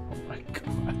today. Oh my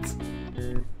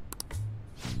god.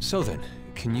 So then,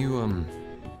 can you,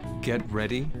 get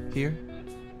ready here?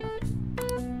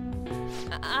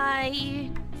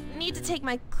 I need to take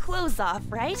my clothes off,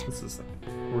 right? This is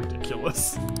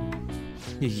ridiculous.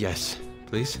 Yes,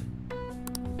 please.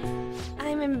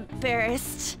 I'm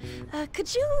embarrassed.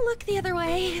 Could you look the other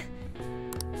way?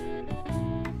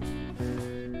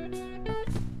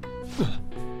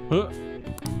 Huh?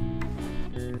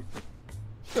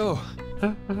 Oh,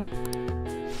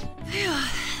 Phew,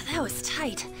 that was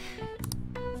tight.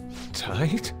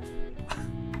 tight?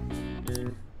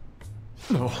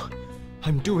 No,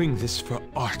 I'm doing this for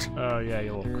art. Oh yeah,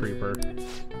 you little creeper.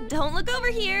 Don't look over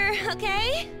here,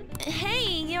 okay? Hey,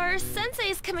 your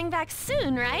sensei's coming back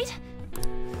soon, right?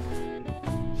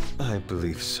 I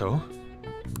believe so.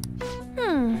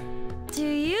 Do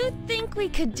you think we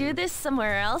could do this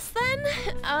somewhere else then?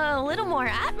 A little more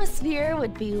atmosphere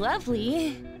would be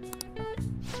lovely.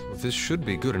 This should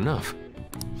be good enough.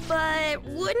 But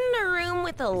wouldn't a room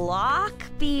with a lock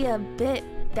be a bit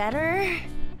better?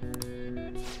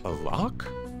 A lock?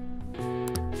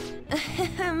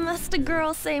 Must a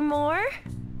girl say more?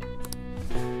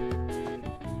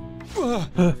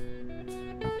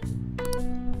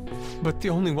 But the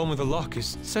only one with a lock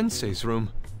is Sensei's room.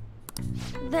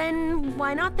 Then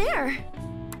why not there?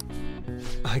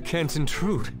 I can't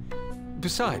intrude.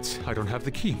 Besides, I don't have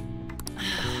the key.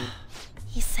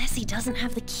 He says he doesn't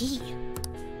have the key.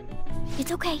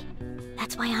 It's okay.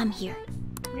 That's why I'm here.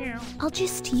 I'll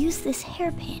just use this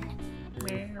hairpin.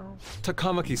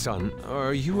 Takamaki-san,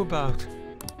 are you about...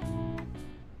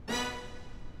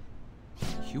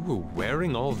 You were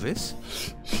wearing all this?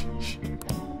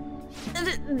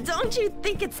 Don't you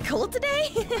think it's cold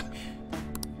today?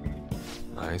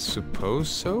 I suppose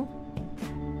so.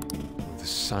 The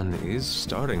sun is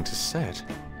starting to set.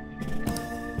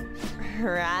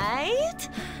 Right?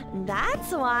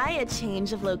 That's why a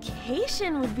change of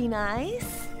location would be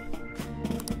nice.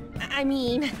 I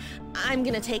mean, I'm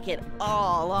gonna take it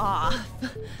all off.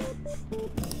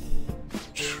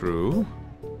 True.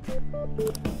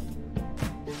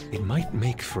 It might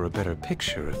make for a better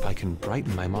picture if I can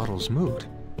brighten my model's mood.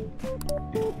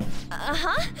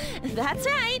 Uh-huh, that's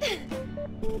right.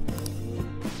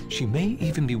 She may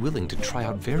even be willing to try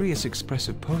out various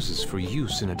expressive poses for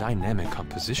use in a dynamic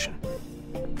composition.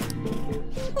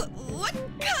 What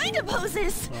kind of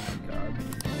poses? Oh my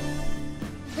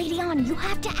god. Lady On, you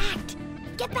have to act.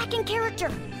 Get back in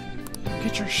character.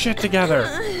 Get your shit together.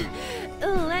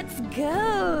 Let's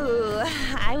go.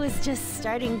 I was just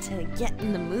starting to get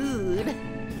in the mood.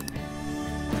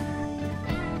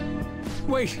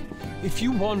 Wait! If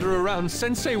you wander around,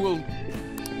 Sensei will...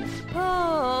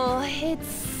 Oh, it's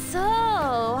so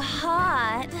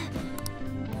hot.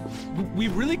 We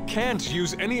really can't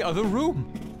use any other room.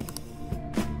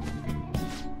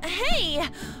 Hey,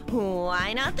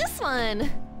 why not this one?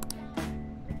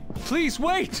 Please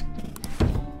wait!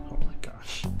 Oh my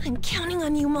gosh. I'm counting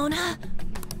on you, Mona.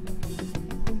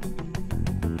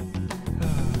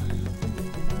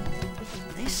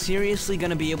 Are they seriously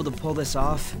gonna be able to pull this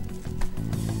off?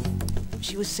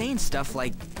 She was saying stuff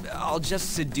like, I'll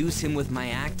just seduce him with my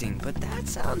acting, but that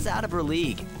sounds out of her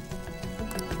league.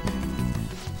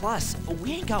 Plus,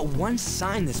 we ain't got one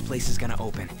sign this place is gonna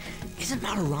open. Isn't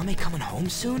Madarame coming home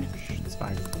soon? It's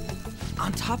fine.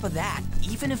 On top of that,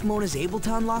 even if Mona's able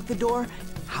to unlock the door,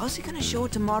 how's he gonna show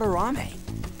it to Madarame?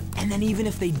 And then even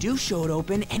if they do show it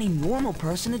open, any normal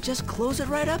person would just close it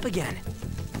right up again.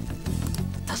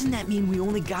 Doesn't that mean we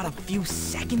only got a few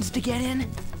seconds to get in?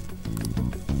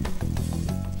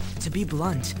 To be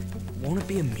blunt, won't it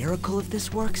be a miracle if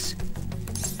this works?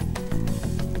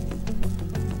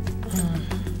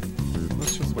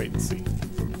 Let's just wait and see.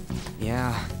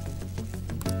 Yeah.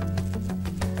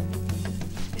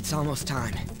 It's almost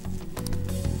time.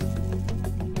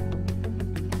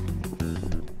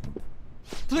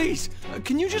 Please,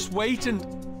 can you just wait and...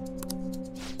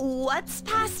 What's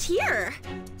past here?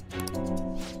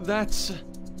 That's...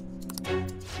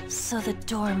 So the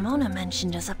door Mona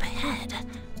mentioned is up ahead.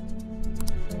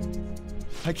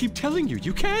 I keep telling you,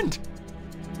 you can't!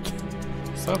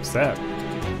 So upset.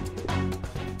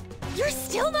 You're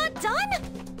still not done?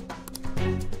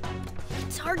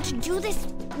 It's hard to do this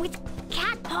with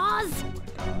cat paws.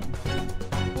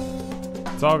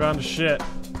 It's all gone to shit.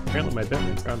 Apparently my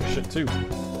Bitmain's gone to shit too.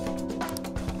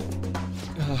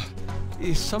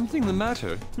 Is something the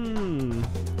matter?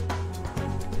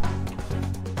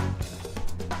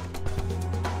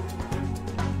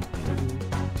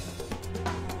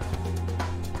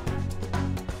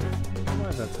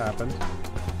 Why that's happened?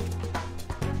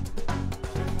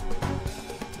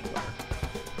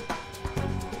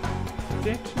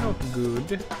 That's not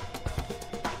good.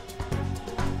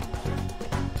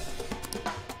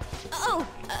 Oh,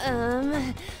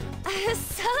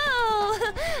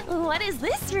 so, what is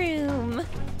this room?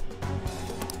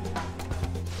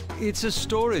 It's a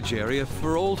storage area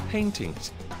for old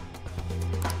paintings.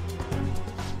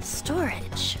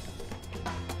 Storage.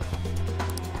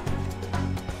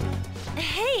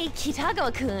 Hey,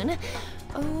 Kitagawa-kun.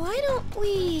 Why don't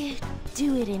we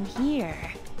do it in here?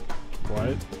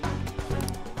 What?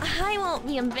 I won't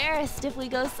be embarrassed if we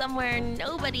go somewhere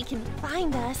nobody can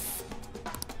find us.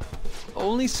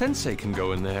 Only Sensei can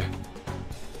go in there.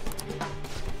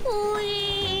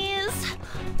 Please.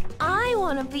 I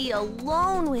want to be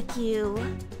alone with you.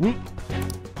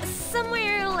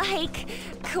 Somewhere like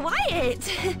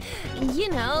quiet. You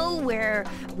know, where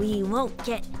we won't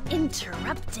get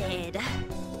interrupted.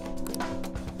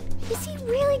 Is he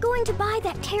really going to buy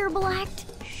that terrible act?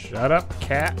 Shut up,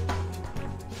 cat.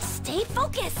 Stay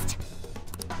focused.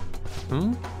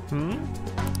 Hmm?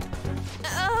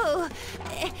 Oh,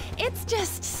 it's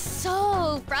just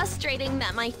so frustrating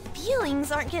that my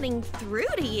feelings aren't getting through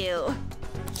to you.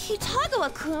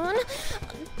 Kitagawa-kun,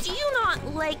 do you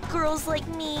not like girls like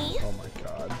me? Oh my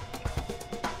god.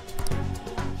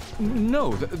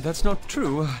 No, that's not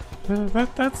true.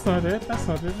 That's not it. That's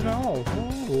not it at all.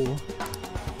 Oh.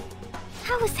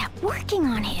 How is that working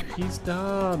on him? He's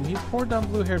dumb. He's poor dumb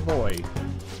blue-haired boy.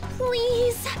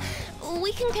 Please,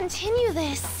 we can continue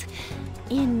this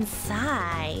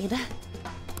inside.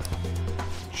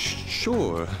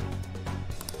 Sure.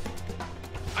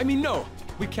 I mean, no,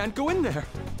 we can't go in there.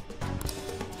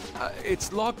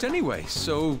 It's locked anyway,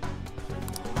 so...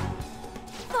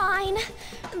 Fine.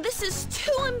 This is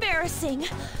too embarrassing.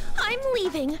 I'm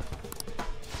leaving.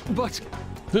 But...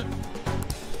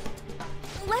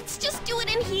 Let's just do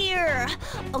it in here,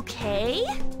 okay?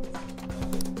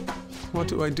 What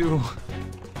do I do?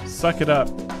 Suck it up.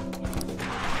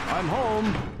 I'm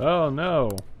home. Oh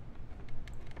no.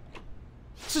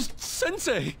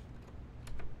 Sensei!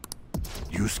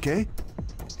 Yuske?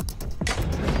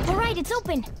 All right, it's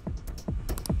open.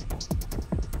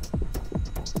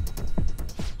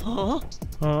 Huh?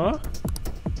 Huh?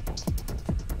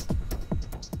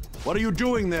 What are you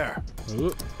doing there?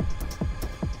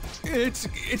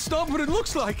 It's not what it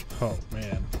looks like. Oh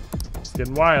man. It's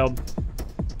getting wild.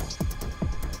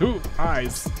 Ooh,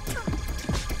 eyes.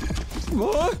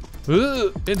 What?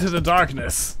 Into the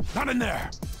darkness. Not in there!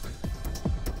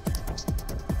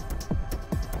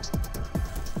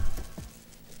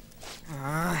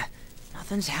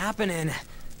 Nothing's happening.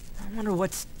 I wonder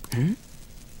what's...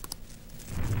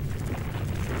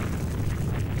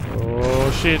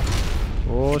 Oh shit.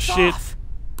 Oh shit. Off.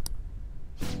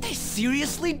 They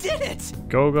seriously did it!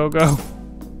 Go, go, go.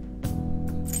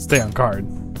 Stay on guard.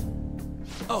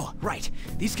 Oh, right.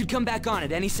 These could come back on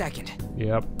at any second.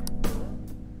 Yep.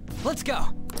 Let's go.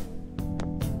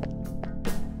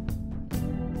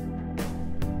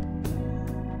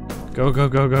 Go, go,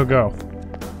 go, go, go.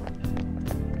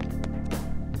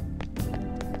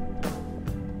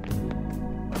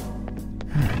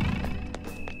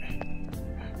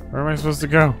 Where am I supposed to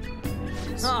go?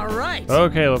 All right.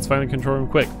 Okay, let's find the control room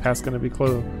quick. Path's gonna be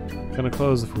gonna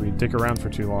close if we dick around for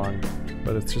too long.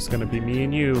 But it's just gonna be me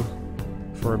and you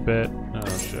for a bit. Oh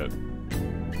shit.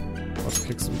 Let's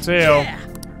kick some tail. Yeah.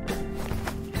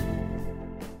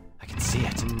 I can see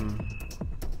it.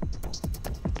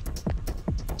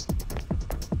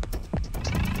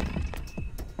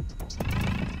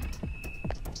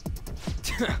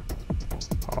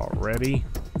 Already?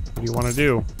 What do you want to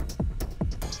do?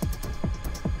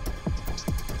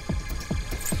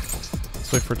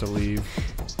 Let's wait for it to leave.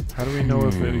 How do we know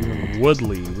if it even would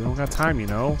leave? We don't got time, you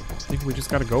know? I think we just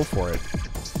gotta go for it.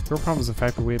 The real problem is the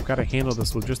fact that we've got to handle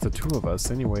this with just the two of us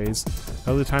anyways.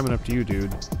 I'll leave time up to you,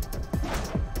 dude.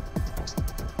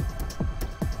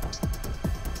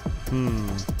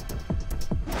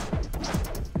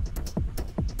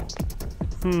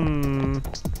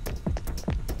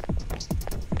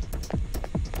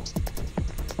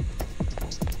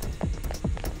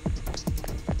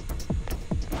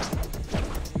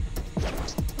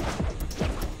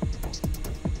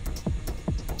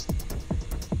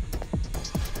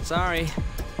 Sorry.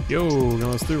 Yo,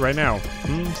 going through right now.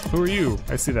 Who are you?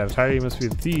 I see that attire. You must be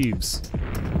the thieves.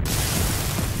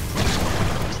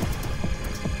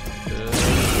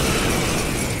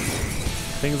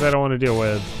 Things I don't want to deal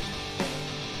with.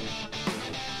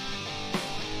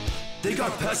 They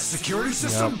got past the security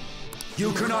system? Yep.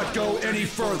 You cannot go any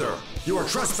further. You are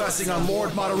trespassing on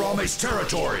Lord Madarame's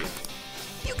territory.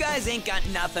 You guys ain't got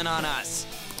nothing on us.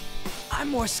 I'm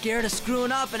more scared of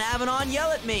screwing up and having On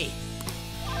yell at me.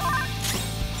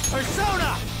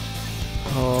 Persona!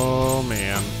 Oh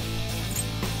man.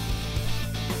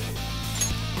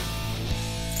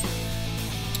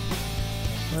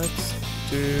 Let's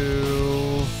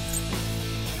do...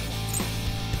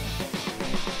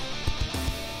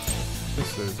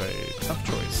 This is a tough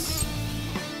choice.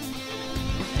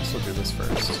 I guess we'll do this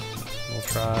first. We'll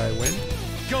try win.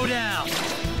 Go down!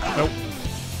 Nope.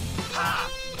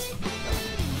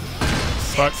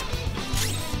 Fuck.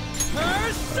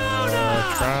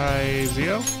 Try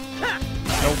Zio.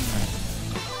 Nope.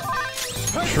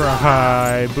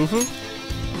 Try Bufu.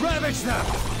 Ravage them!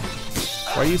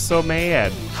 Why are you so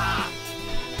mad?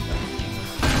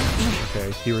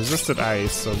 Okay, he resisted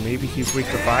ice, so maybe he's weak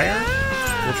to fire?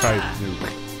 We'll try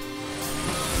nuke.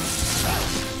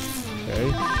 Okay.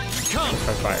 We'll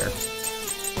try fire.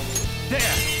 There!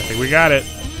 I think we got it.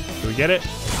 Did we get it?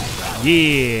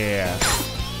 Yeah!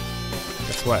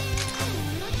 Guess what?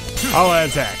 All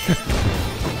attack!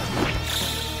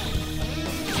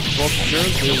 Well,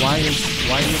 seriously, why are you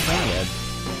mad?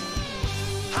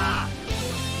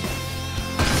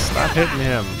 Stop hitting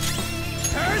him.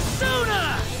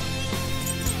 Persona!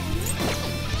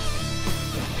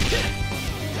 There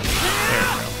we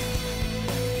go.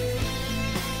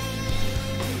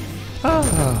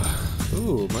 Ah.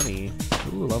 Ooh, money.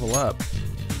 Ooh, level up.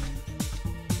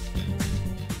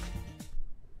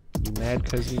 You mad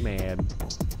cause you mad.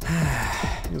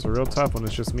 It was a real tough one,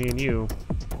 it's just me and you.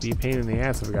 Be a pain in the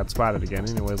ass if we got spotted again.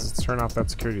 Anyways, let's turn off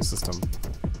that security system.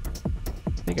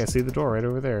 I think I see the door right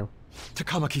over there.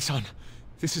 Takamaki-san,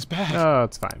 this is bad. Oh,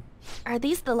 it's fine. Are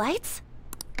these the lights?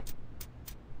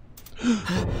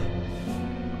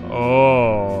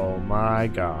 Oh my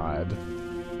god.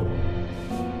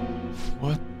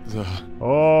 What the?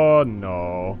 Oh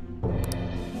no.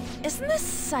 Isn't this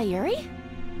Sayuri?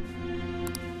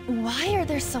 Why are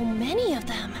there so many of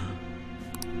them?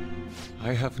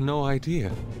 I have no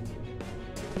idea.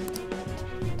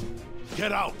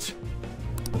 Get out!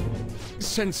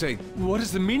 Sensei, what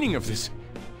is the meaning of this?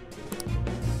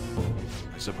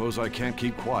 I suppose I can't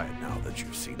keep quiet now that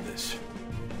you've seen this.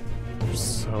 There's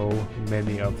so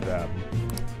many of them.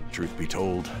 Truth be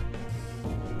told,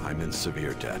 I'm in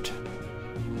severe debt.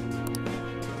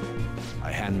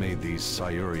 I handmade these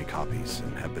Sayuri copies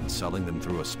and have been selling them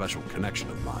through a special connection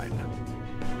of mine.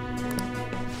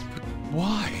 But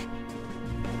why?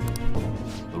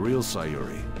 The real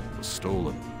Sayuri was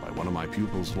stolen by one of my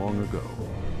pupils long ago.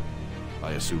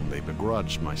 I assume they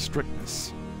begrudged my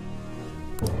strictness.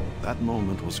 That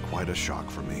moment was quite a shock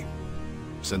for me.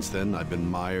 Since then, I've been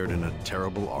mired in a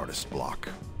terrible artist block.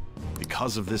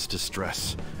 Because of this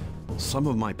distress, some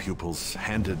of my pupils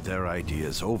handed their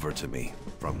ideas over to me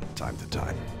from time to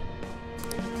time.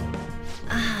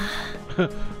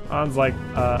 An's like,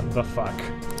 the fuck.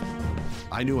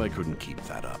 I knew I couldn't keep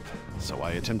that up, so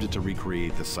I attempted to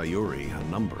recreate the Sayuri a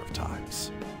number of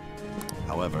times.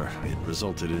 However, it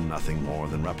resulted in nothing more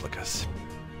than replicas.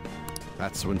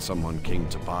 That's when someone came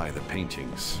to buy the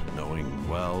paintings, knowing,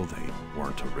 well, they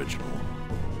weren't original.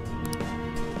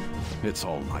 It's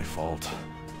all my fault.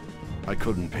 I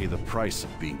couldn't pay the price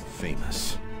of being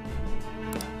famous.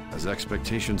 As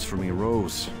expectations for me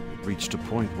rose, it reached a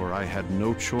point where I had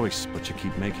no choice but to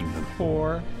keep making them.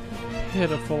 Poor,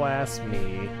 pitiful ass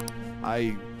me.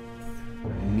 I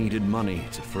needed money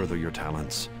to further your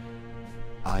talents.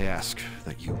 I ask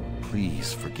that you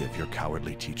please forgive your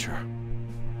cowardly teacher.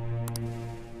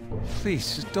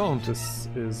 Please, don't. This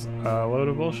is a load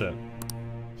of bullshit.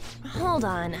 Hold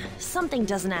on, something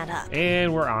doesn't add up.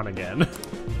 And we're on again.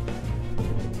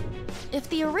 If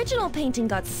the original painting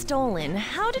got stolen,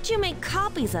 how did you make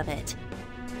copies of it?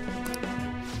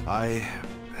 I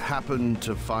happened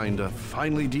to find a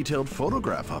finely detailed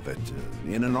photograph of it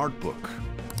in an art book.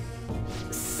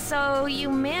 So you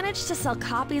managed to sell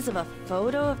copies of a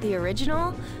photo of the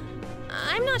original?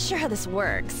 I'm not sure how this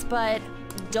works, but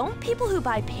don't people who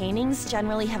buy paintings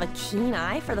generally have a keen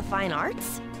eye for the fine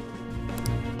arts?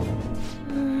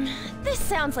 This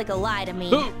sounds like a lie to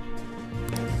me.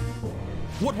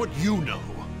 What would you know?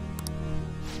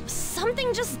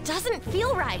 Something just doesn't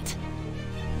feel right.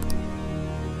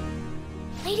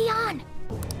 Lady An!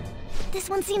 This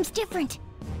one seems different.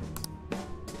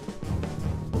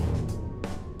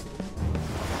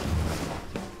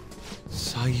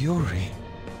 Sayuri.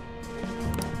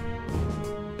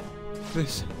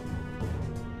 This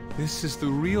is the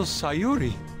real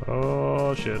Sayuri.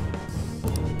 Oh shit.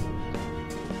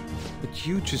 But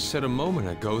you just said a moment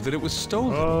ago that it was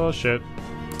stolen. Oh shit.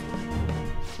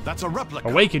 That's a replica.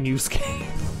 Awaken, Yuske.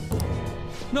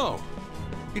 No,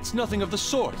 it's nothing of the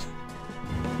sort.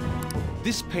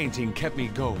 This painting kept me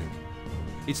going.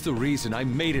 It's the reason I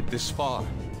made it this far.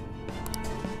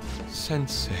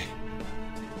 Sensei,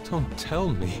 don't tell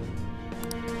me.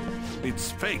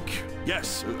 It's fake.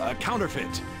 Yes, a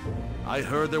counterfeit. I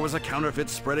heard there was a counterfeit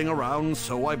spreading around,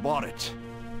 so I bought it.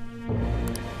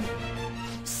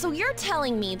 So you're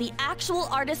telling me the actual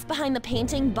artist behind the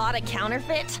painting bought a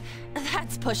counterfeit?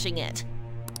 That's pushing it.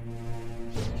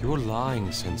 You're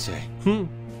lying, Sensei.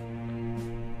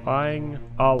 Lying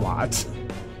a lot.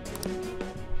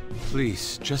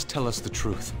 Please, just tell us the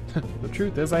truth. The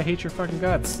truth is, I hate your fucking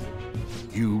guts.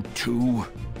 You too?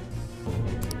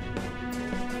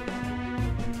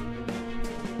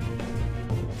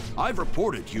 I've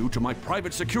reported you to my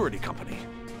private security company.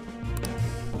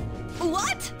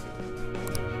 What?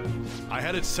 I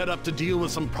had it set up to deal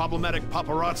with some problematic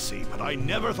paparazzi, but I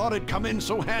never thought it'd come in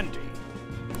so handy.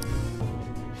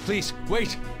 Please,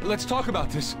 wait. Let's talk about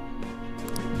this.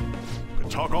 You can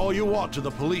talk all you want to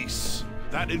the police.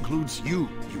 That includes you,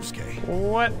 Yuske.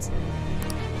 What?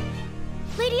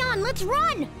 Lady On, let's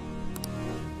run!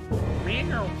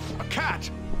 Meow. A cat?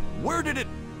 Where did it...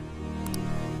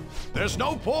 There's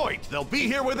no point. They'll be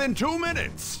here within 2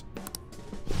 minutes.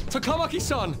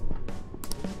 Takamaki-san!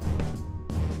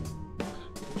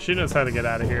 She knows how to get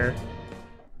out of here.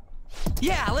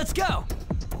 Yeah, let's go!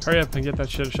 Hurry up and get that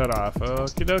shit shut off.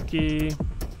 Okie dokie.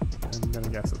 I'm gonna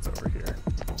guess it's over here.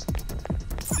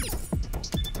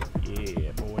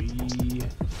 Yeah, boy.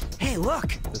 Hey,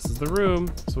 look! This is the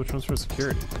room. So which one's for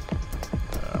security?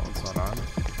 That one's not on.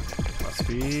 Must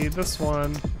be this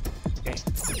one. Okay.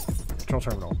 Control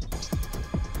terminal.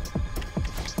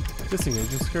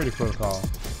 Disengaging security protocol.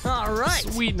 Alright!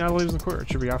 Sweet, now leaves the court. It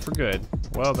should be off for good.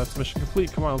 Well, that's mission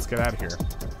complete. Come on, let's get out of here.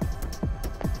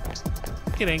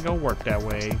 It ain't gonna work that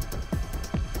way.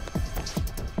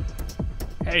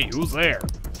 Hey, who's there?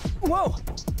 Whoa!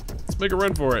 Let's make a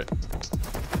run for it.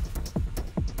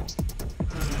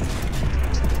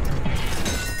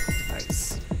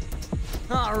 Nice.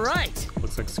 Alright!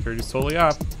 Looks like security's totally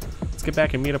off. Let's get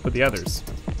back and meet up with the others.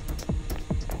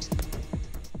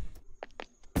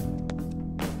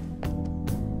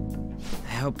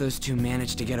 I hope those two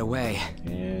managed to get away.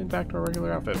 And back to our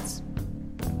regular outfits.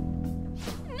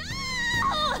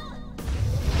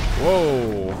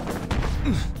 Whoa!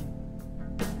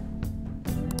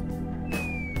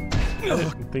 I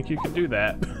didn't think you could do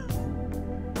that.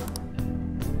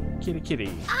 Kitty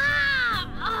kitty.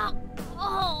 Ah!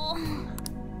 Oh!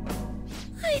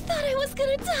 I thought I was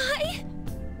gonna die.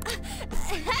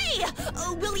 Hey!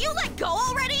 Will you let go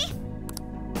already?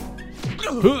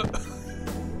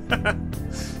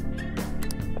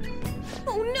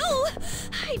 Oh no!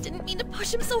 I didn't mean to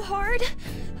push him so hard.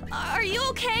 Are you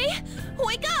okay?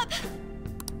 Wake up!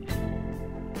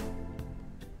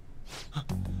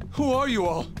 Who are you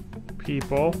all?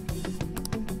 People.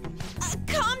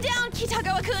 Calm down,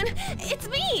 Kitagawa-kun. It's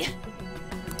me!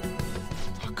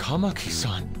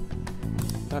 Takamaki-san.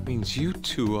 That means you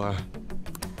two are...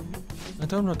 I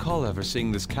don't recall ever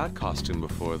seeing this cat costume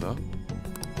before, though.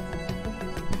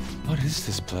 What is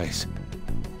this place?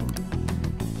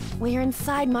 We're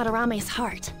inside Madarame's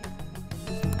heart.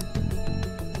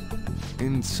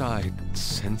 Inside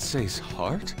Sensei's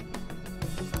heart?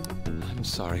 I'm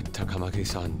sorry,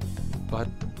 Takamaki-san, but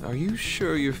are you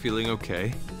sure you're feeling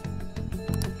okay?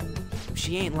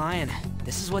 She ain't lying.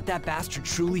 This is what that bastard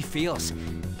truly feels.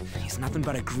 He's nothing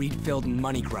but a greed-filled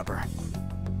money grubber.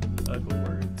 Ugly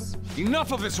words.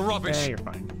 Enough of this rubbish! Hey, you're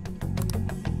fine.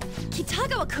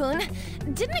 Kitagawa-kun,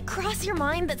 didn't it cross your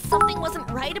mind that something wasn't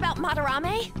right about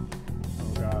Madarame?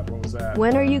 Oh god, what was that?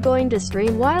 When are you going to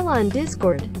stream while on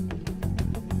Discord?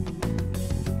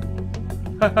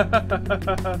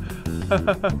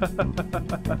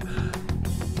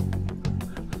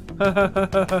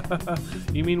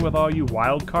 You mean with all you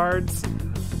wild cards?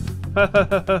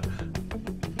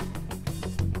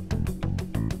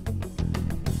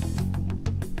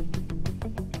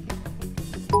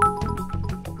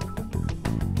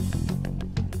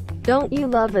 Don't you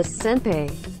love a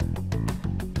senpai?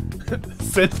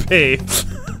 Senpai.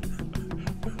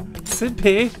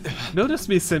 Senpai. Notice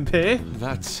me, Senpai.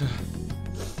 That's...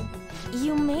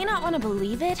 You may not want to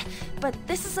believe it, but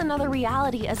this is another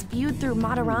reality as viewed through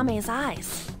Madarame's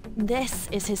eyes. This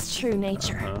is his true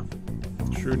nature.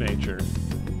 True nature.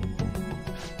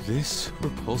 This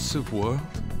repulsive world?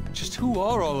 Just who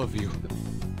are all of you?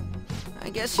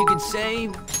 I guess you could say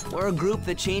we're a group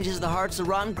that changes the hearts of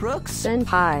rotten crooks.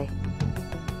 Senpai.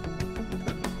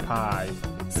 Pie.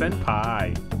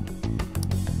 Senpai.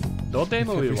 If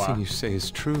everything you say is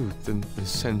true, then the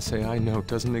sensei I know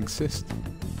doesn't exist.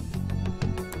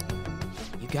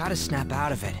 You gotta snap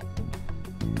out of it.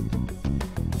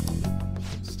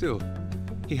 Still,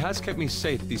 he has kept me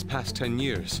safe these past 10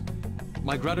 years.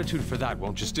 my gratitude for that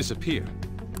won't just disappear.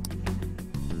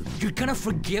 You're gonna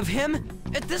forgive him?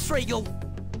 At this rate, you'll...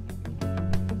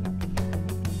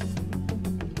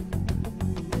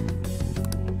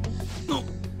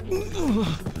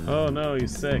 Oh no,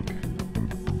 he's sick.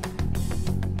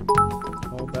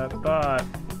 Hold that thought.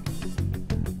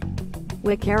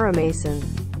 Wickera Mason.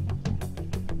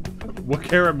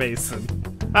 Wickera Mason.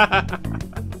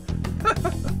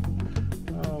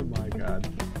 Oh my god.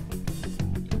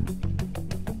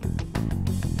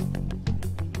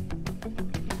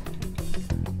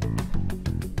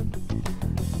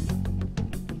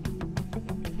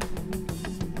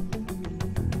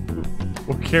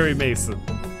 Wickera Mason.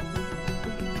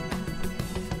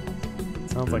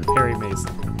 Sounds like Perry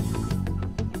Mason.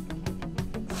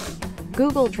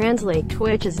 Google Translate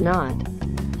Twitch is not.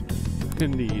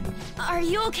 Indeed. Are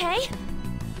you okay?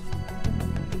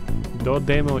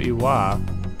 Dodemo Iwa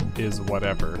is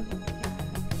whatever.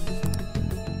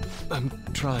 I'm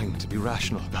trying to be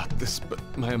rational about this, but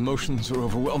my emotions are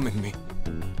overwhelming me.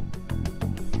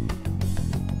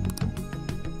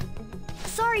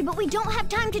 Sorry, but we don't have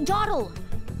time to dawdle.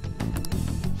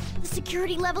 The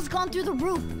security level's gone through the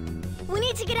roof. We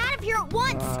need to get out of here at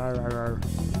once.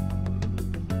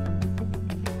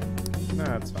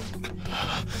 Nah, it's fine.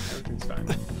 Everything's fine.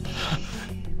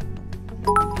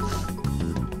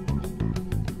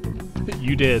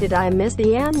 You did. Did I miss the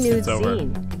nude It's over.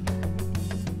 scene?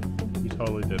 You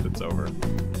totally did. It's over.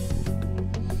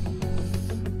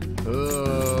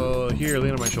 Here,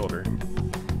 lean on my shoulder.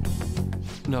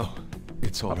 No,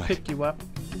 it's all I'll right. pick you up.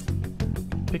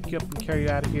 Pick you up and carry you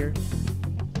out of here.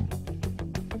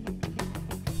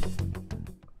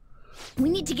 We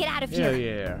need to get out of here.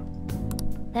 Yeah.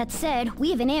 That said,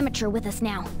 we have an amateur with us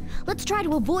now. Let's try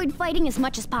to avoid fighting as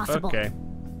much as possible. Okay.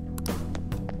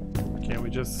 Can't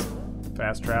we just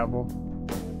fast travel?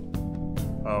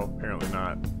 Oh, apparently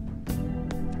not.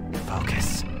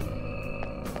 Focus.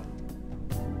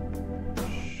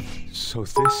 So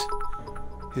this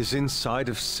is inside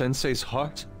of Sensei's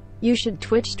heart? You should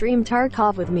Twitch stream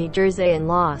Tarkov with me, Jersey and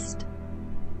Lost.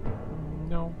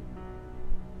 No.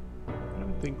 I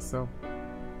don't think so.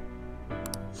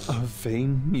 A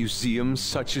vain museum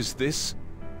such as this?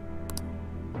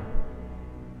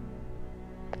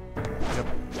 Yep.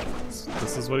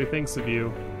 This is what he thinks of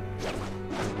you.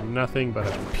 Nothing but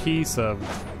a piece of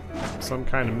some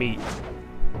kind of meat.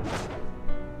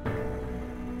 Can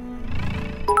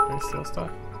I steal stuff?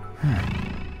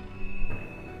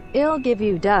 I'll give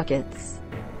you ducats.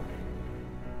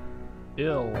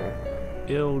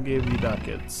 I'll give you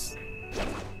ducats.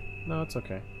 No, it's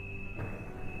okay.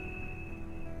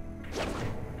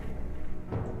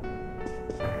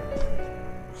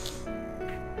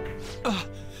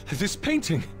 This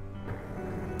painting!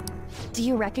 Do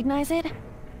you recognize it?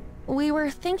 We were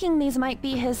thinking these might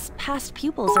be his past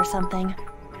pupils or something.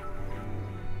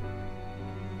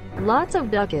 Lots of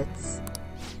ducats.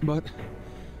 But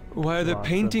why are there Lots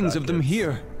of paintings of them ducats.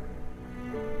 here?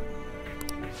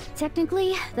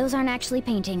 Technically, those aren't actually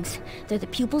paintings. They're the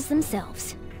pupils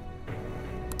themselves.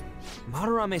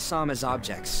 Madarame saw 'em as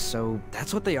objects, so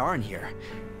that's what they are in here.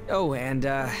 Oh, and,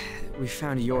 we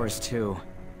found yours, too.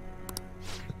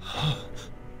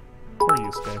 Poor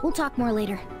Yuske. We'll talk more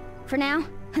later. For now,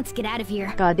 let's get out of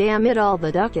here. God damn it, all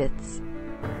the ducats.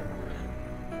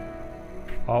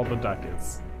 All the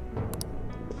ducats.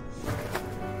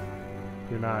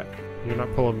 You're not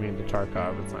pulling me into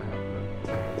Tarkov. It's not happening.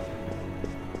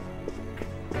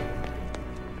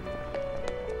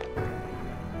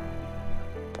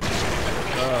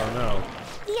 Oh no.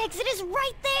 The exit is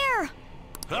right there!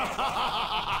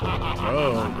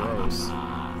 Oh, gross.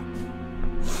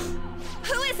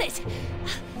 Who is it?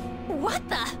 What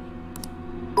the?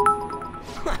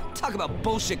 Talk about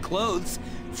bullshit clothes.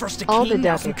 First a All the king,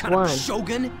 now some ducats kind of won.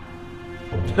 shogun.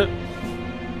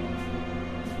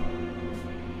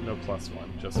 No +1,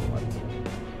 just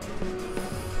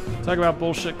 1. Talk about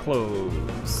bullshit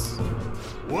clothes.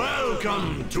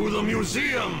 Welcome to the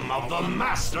Museum of the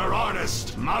Master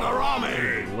Artist,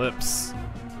 Madarame! Lips.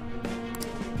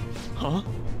 Huh?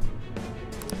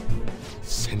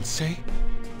 Sensei?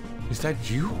 Is that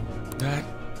you? That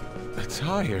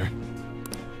attire?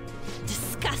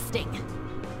 Disgusting.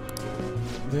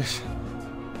 This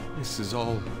is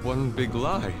all one big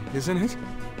lie, isn't it?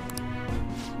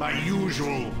 My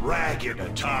usual ragged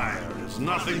attire is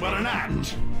nothing but an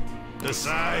act.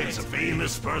 Besides a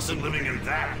famous person living in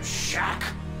that shack,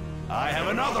 I have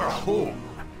another home.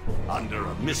 Under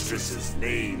a mistress's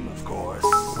name, of course.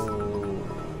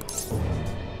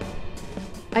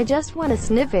 I just want to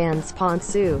sniff Anne's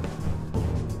ponsu.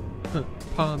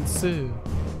 Ponsu.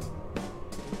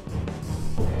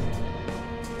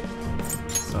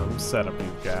 Some setup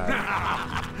you've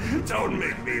got. Don't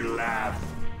make me laugh.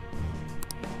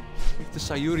 If the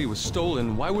Sayuri was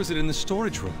stolen, why was it in the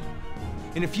storage room?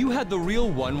 And if you had the real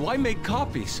one, why make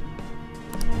copies?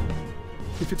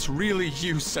 If it's really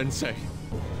you, Sensei,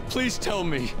 please tell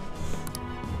me.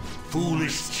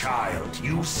 Foolish child,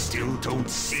 you still don't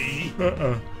see?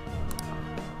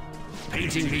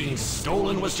 Painting being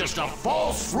stolen was just a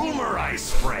false rumor I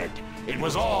spread. It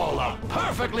was all a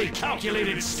perfectly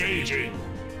calculated staging.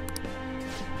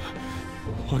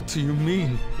 What do you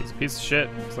mean? He's a piece of shit.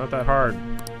 It's not that hard.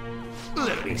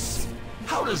 Let me see.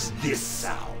 How does this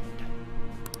sound?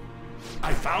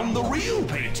 I found the real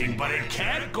painting, but it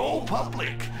can't go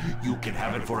public. You can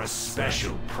have it for a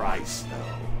special price,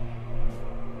 though.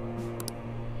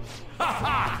 Ha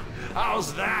ha!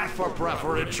 How's that for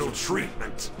preferential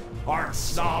treatment? Art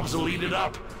snobs will eat it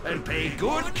up and pay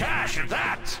good cash at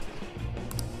that.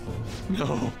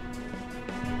 No.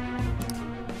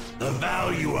 The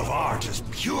value of art is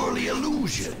purely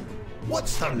illusion.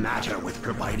 What's the matter with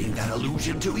providing that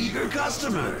illusion to eager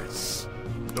customers?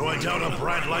 Though I doubt a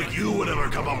brat like you would ever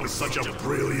come up with such a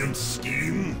brilliant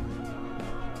scheme.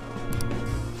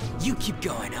 You keep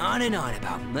going on and on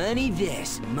about money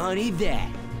this, money that.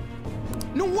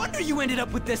 No wonder you ended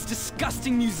up with this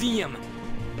disgusting museum.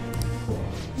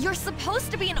 You're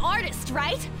supposed to be an artist,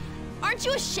 right? Aren't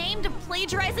you ashamed of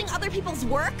plagiarizing other people's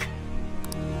work?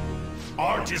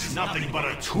 Art is nothing but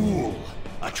a tool.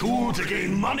 A tool to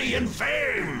gain money and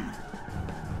fame.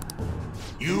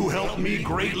 You helped me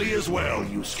greatly as well,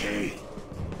 Yuske.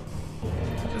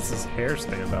 How does his hair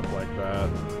stand up like that?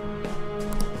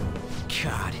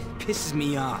 God, it pisses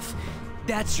me off.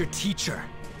 That's your teacher.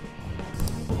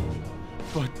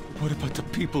 But what about the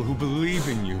people who believe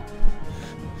in you?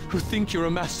 Who think you're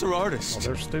a master artist? Well,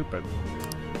 they're stupid.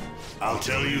 I'll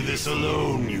tell you this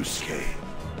alone, Yuske.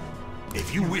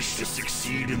 If you wish to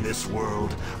succeed in this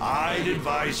world, I'd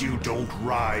advise you don't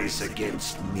rise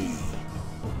against me.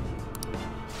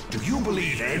 Do you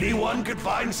believe anyone could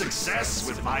find success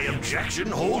with my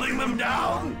objection holding them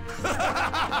down?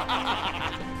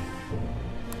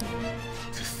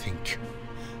 To think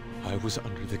I was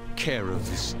under the care of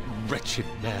this wretched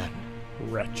man.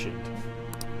 Wretched.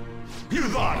 You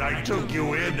thought I took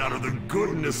you in out of the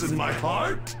goodness in my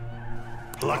heart?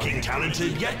 Plucking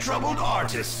talented yet troubled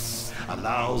artists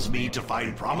allows me to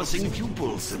find promising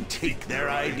pupils and take their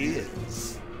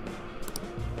ideas.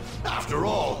 After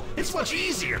all, it's much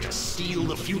easier to steal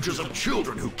the futures of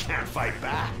children who can't fight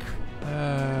back.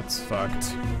 That's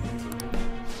fucked.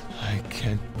 I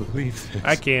can't believe this.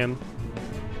 I can.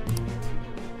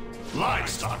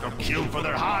 Livestock are killed for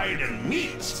their hide and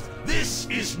meat. This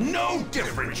is no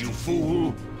different, you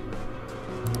fool.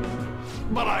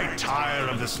 But I'm tired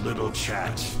of this little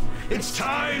chat. It's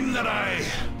time that I...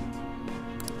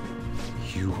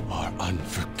 You are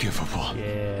unforgivable.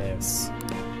 Yes.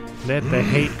 Let the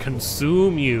hate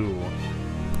consume you.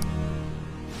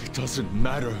 It doesn't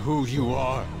matter who you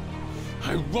are.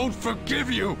 I won't forgive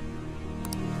you.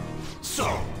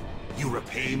 So, you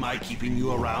repay my keeping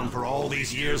you around for all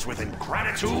these years with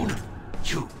ingratitude?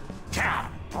 You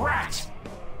damn brat!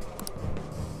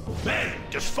 Then,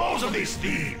 dispose of these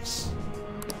thieves!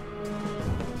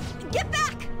 Get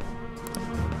back!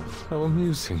 How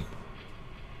amusing.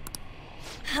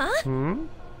 Huh?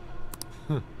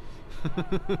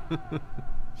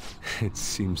 It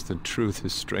seems the truth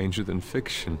is stranger than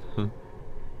fiction, huh?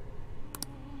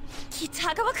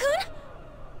 Kitagawa-kun?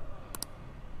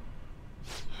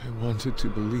 I wanted to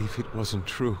believe it wasn't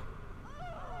true.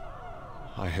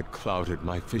 I had clouded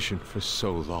my vision for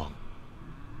so long.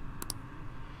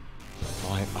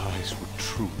 My eyes were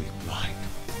truly blind.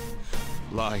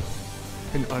 Blind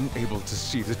and unable to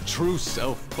see the true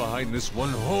self behind this one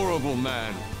horrible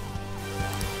man.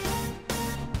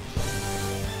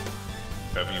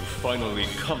 Have you finally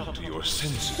come to your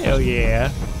senses? Hell yeah.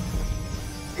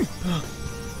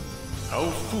 How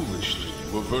foolishly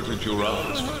you averted your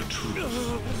eyes from the truth.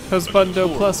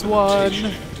 Husbando plus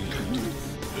one.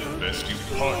 Lest you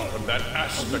part from that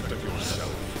aspect of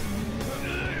yourself.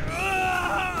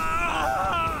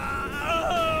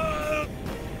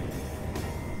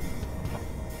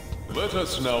 Let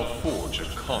us now forge a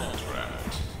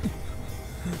contract.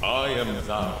 I am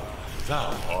thou,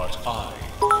 thou art I.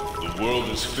 The world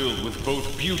is filled with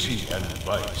both beauty and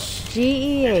vice.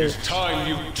 GEH. It is time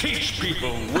you teach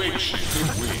people which is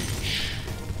which.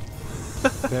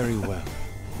 Very well.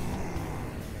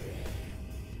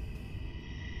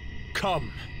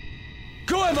 Come.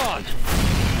 Goemon!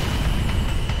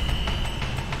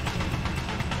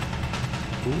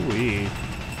 Ooh-wee.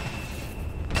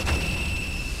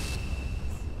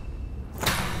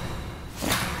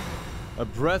 A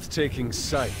breathtaking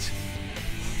sight.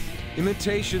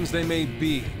 Imitations they may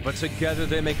be, but together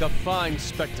they make a fine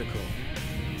spectacle.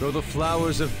 Though the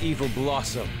flowers of evil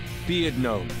blossom, be it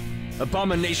known,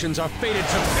 abominations are fated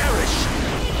to perish!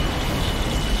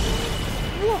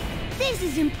 Whoa, this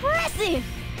is impressive!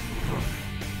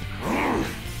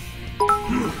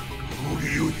 Who do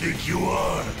you think you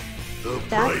are? The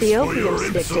That's price the for your opium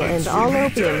stick to insolence end all will be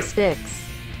opium death. sticks.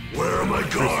 Where are my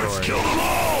guards? Kill them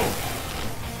all!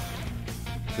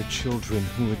 The children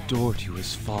who adored you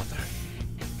as father.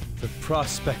 The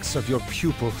prospects of your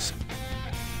pupils.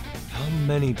 How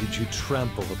many did you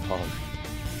trample upon?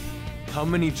 How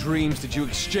many dreams did you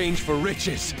exchange for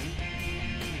riches?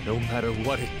 No matter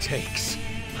what it takes,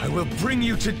 I will bring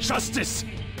you to justice!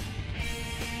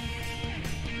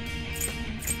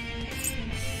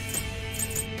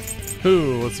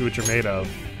 Ooh, let's see what you're made of.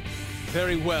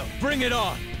 Very well, bring it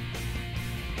on!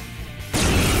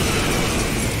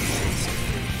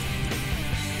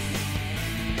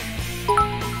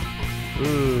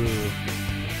 Ooh.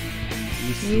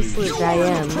 Useless I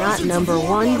am, not number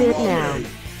 1 bit now.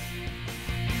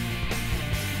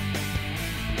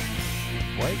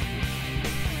 What?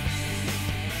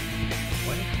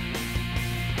 What?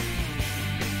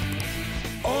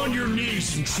 On your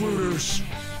knees, intruders!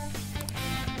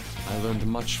 I learned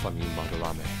much from you,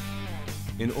 Madarame.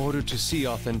 In order to see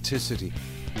authenticity,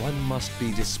 one must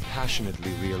be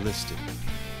dispassionately realistic.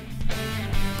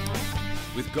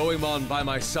 With Goemon by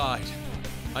my side,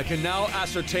 I can now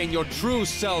ascertain your true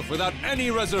self without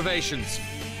any reservations.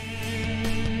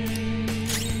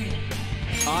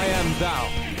 I am thou.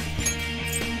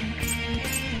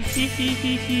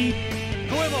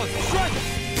 Goemon, strike!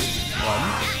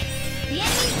 The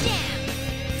enemy's down!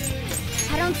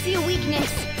 I don't see a weakness.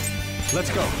 Let's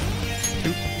go.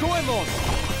 Goemon!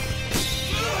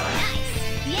 Nice!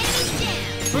 The enemy's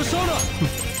down! Persona!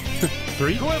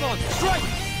 3? Goemon, strike!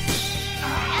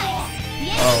 Nice! The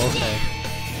enemy's Oh, okay. down!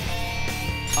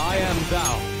 I am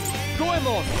thou.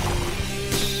 Goemon!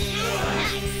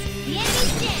 Nice! The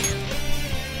enemy's down!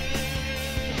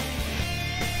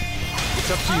 It's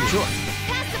up to you. Sure.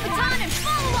 Pass the baton and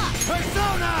follow up!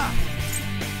 Persona!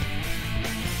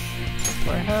 Do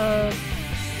I have...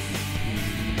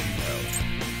 No.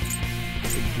 I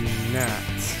do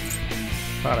not.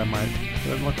 Thought I might. It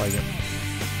doesn't look like it.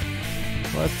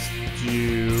 Let's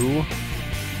do...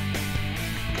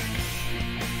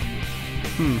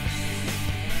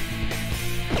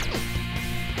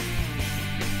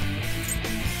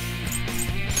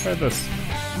 Try this.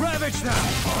 Ravage them!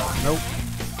 Nope.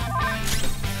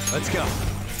 Let's go.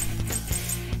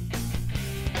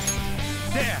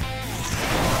 There!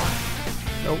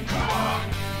 Nope.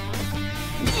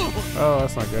 Oh,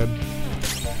 that's not good.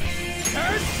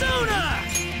 Persona!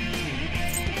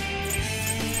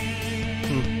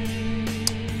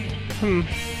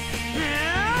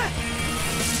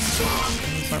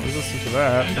 It's not resistant to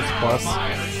that. That's plus.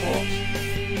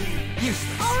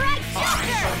 Alright,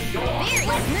 Joker! Very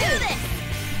let's do this!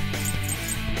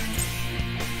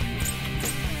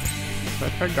 Did I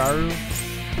try Garu?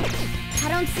 I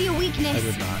don't see a I weakness.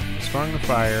 did not. Strong to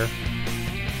fire.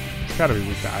 It's gotta be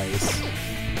weak to ice.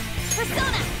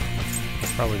 Persona!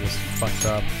 It's probably just fucked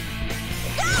up.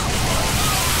 Go!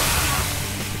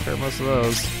 Take care of most of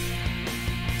those.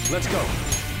 Let's go.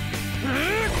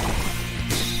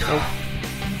 Nope.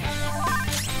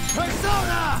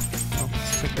 Persona! Well,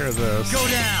 let's take care of this. Go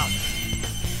down!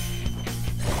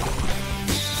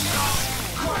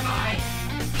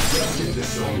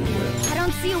 I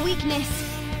don't see a weakness.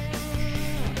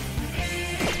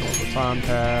 Baton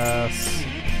pass.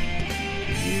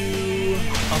 You.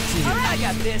 Alright, I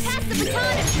got this. Pass the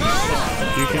baton and follow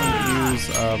up! You can use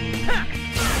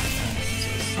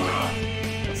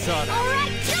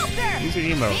Alright, Joker! use your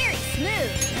emote. Very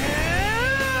smooth.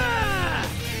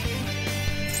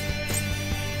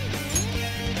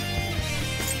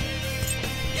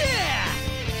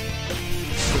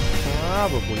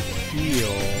 Probably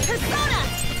heal. Persona!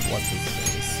 What's his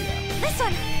face? Yeah. This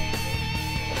one!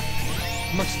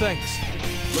 Much thanks.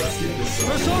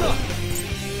 Persona!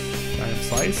 Giant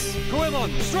slice.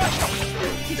 Goemon, strike!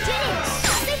 You did it!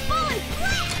 They've fallen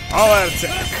flat! All out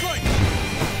attack. Let's strike!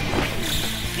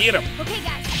 Get him. Okay,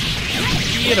 guys.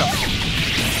 Get him.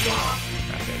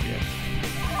 Not dead yet.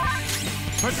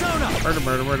 Persona! Murder,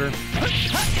 murder, murder.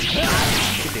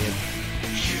 He did.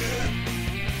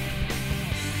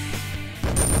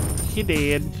 He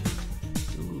did.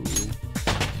 Ooh.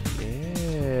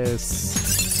 Yes.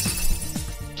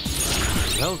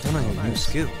 Well done on your new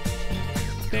skill.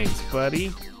 Thanks,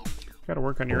 buddy. Gotta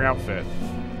work on your outfit.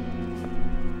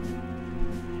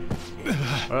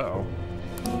 Uh-oh.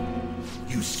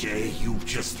 You Yuske, you've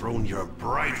just thrown your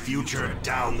bright future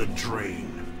down the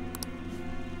drain.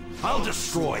 I'll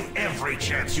destroy every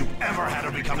chance you've ever had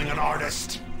of becoming an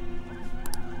artist.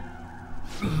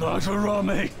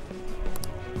 Madarame!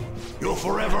 You'll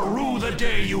forever rue the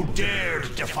day you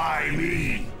dared defy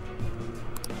me.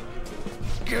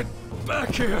 Get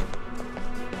back here!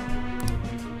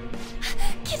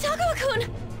 Kitagawa-kun!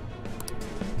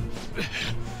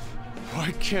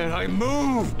 Why can't I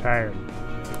move? Tired.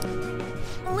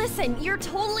 Listen, you're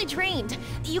totally drained.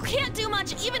 You can't do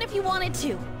much even if you wanted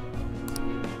to.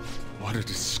 What a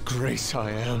disgrace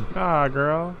I am. Ah,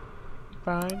 girl.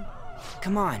 Fine.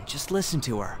 Come on, just listen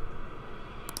to her.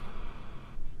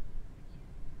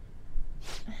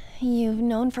 You've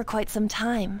known for quite some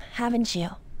time, haven't you?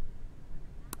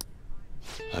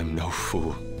 I'm no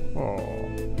fool. Oh.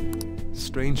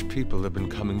 Strange people have been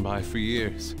coming by for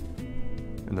years,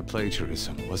 and the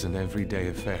plagiarism was an everyday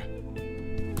affair.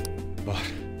 But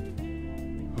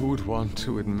who would want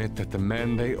to admit that the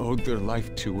man they owed their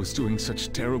life to was doing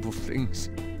such terrible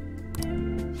things?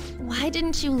 Why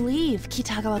didn't you leave,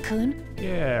 Kitagawa-kun?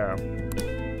 Yeah.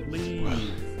 Leave. Well,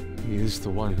 he is the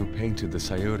one who painted the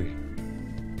Sayuri.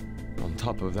 On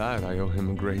top of that, I owe him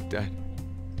a great debt.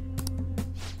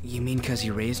 You mean 'cause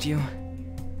he raised you?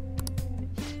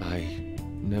 I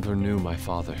never knew my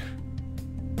father.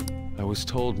 I was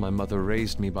told my mother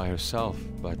raised me by herself,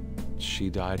 but she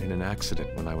died in an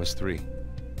accident when I was 3.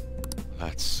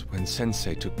 That's when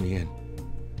Sensei took me in.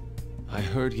 I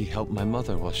heard he helped my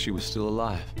mother while she was still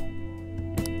alive.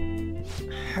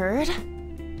 Heard?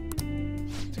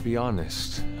 To be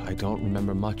honest, I don't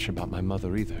remember much about my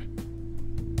mother either.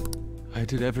 I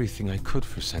did everything I could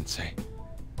for Sensei.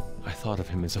 I thought of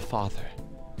him as a father,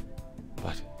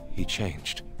 but he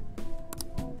changed.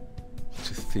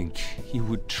 To think he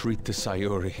would treat the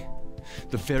Sayuri,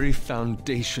 the very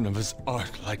foundation of his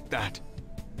art, like that.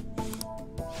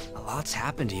 A lot's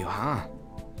happened to you, huh?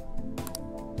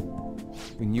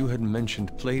 When you had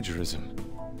mentioned plagiarism,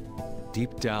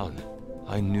 deep down,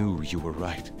 I knew you were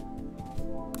right.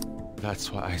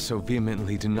 That's why I so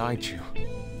vehemently denied you.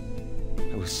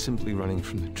 I was simply running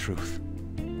from the truth.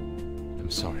 I'm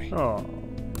sorry. Oh.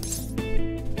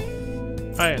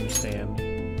 I understand.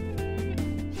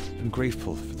 I'm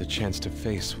grateful for the chance to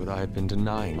face what I have been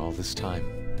denying all this time.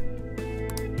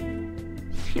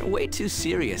 You're way too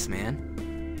serious, man.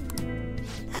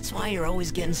 That's why you're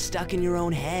always getting stuck in your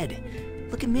own head.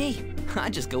 Look at me. I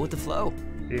just go with the flow.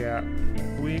 Yeah.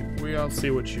 We all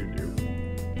see what you do.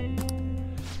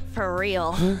 For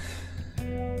real.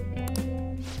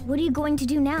 What are you going to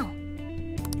do now?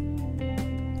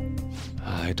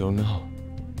 I don't know.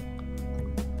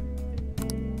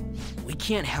 We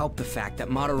can't help the fact that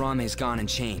Madarame's gone and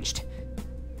changed.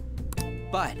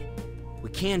 But we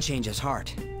can change his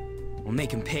heart. We'll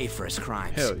make him pay for his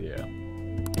crimes. Hell yeah.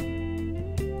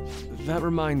 That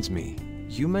reminds me.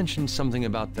 You mentioned something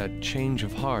about that change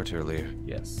of heart earlier.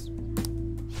 Yes.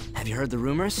 Have you heard the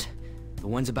rumors? The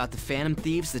ones about the phantom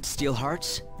thieves that steal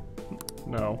hearts?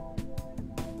 No.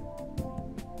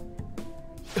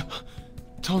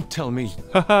 Don't tell me.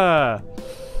 Haha.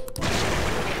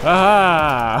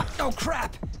 Haha. Oh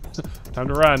crap! Time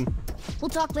to run. We'll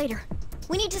talk later.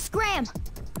 We need to scram.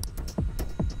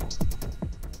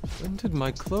 When did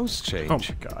my clothes change? Oh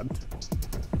my god.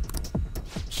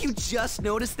 You just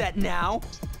noticed that now?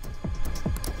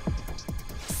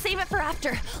 Save it for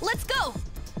after. Let's go!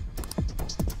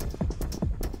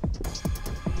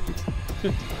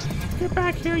 Get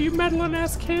back here, you meddling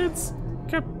ass kids!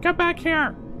 Get back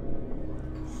here!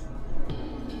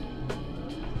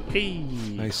 Hey.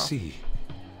 I see.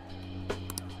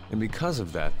 And because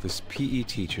of that, this PE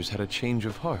teacher's had a change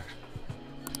of heart.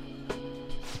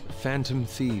 Phantom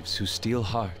thieves who steal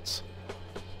hearts.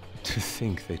 To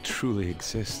think they truly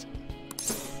exist.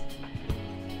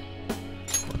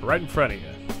 Right in front of you.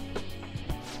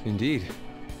 Indeed.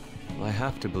 I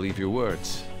have to believe your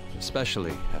words,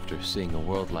 especially after seeing a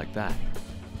world like that.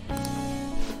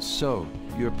 So,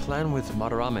 your plan with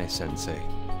Madarame-sensei,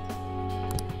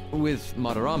 with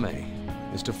Madarame,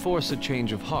 is to force a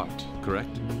change of heart,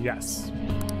 correct? Yes.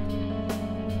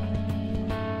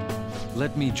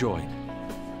 Let me join,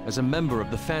 as a member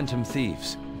of the Phantom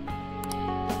Thieves.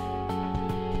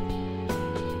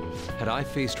 Had I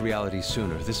faced reality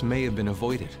sooner, this may have been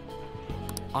avoided.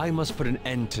 I must put an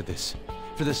end to this,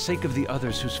 for the sake of the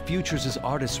others whose futures as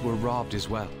artists were robbed as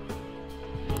well.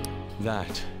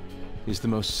 That is the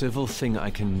most civil thing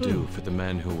I can do for the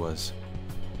man who was,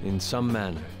 in some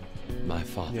manner, my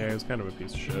father. Yeah, he was kind of a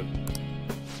piece of shit.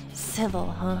 Civil,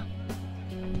 huh?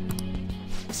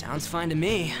 Sounds fine to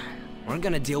me. We're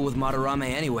gonna deal with Madarame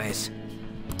anyways.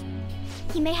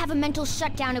 He may have a mental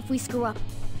shutdown if we screw up.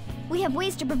 We have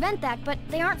ways to prevent that, but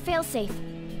they aren't fail-safe.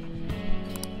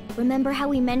 Remember how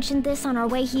we mentioned this on our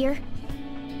way here?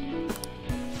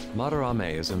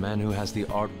 Madarame is a man who has the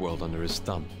art world under his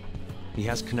thumb. He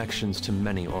has connections to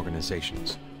many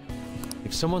organizations.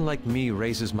 If someone like me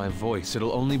raises my voice,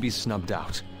 it'll only be snubbed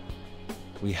out.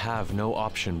 We have no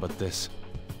option but this.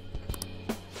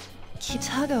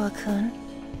 Kitagawa-kun.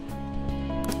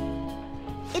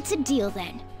 It's a deal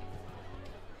then.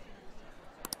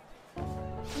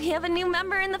 We have a new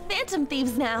member in the Phantom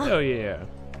Thieves now. Oh yeah.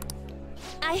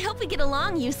 I hope we get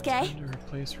along, Yuske. To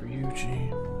replace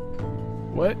Ryuji.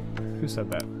 What? Who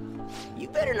said that? You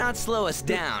better not slow us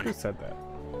down. Who said that?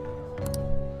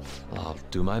 I'll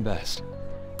do my best.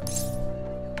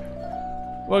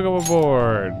 Welcome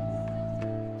aboard.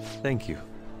 Thank you.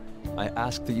 I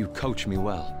ask that you coach me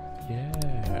well.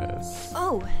 Yes.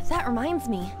 Oh, that reminds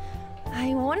me.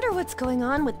 I wonder what's going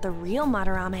on with the real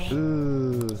Madarame.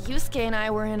 Yuske and I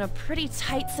were in a pretty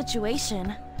tight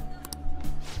situation.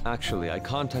 Actually, I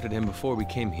contacted him before we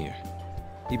came here.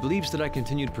 He believes that I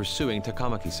continued pursuing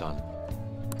Takamaki-san.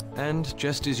 And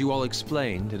just as you all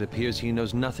explained, it appears he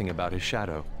knows nothing about his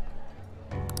shadow.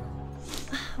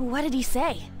 What did he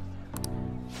say?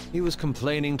 He was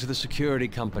complaining to the security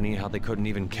company how they couldn't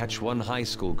even catch one high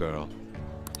school girl.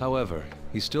 However,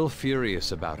 he's still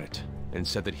furious about it, and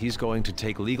said that he's going to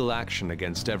take legal action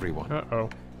against everyone. Uh-oh.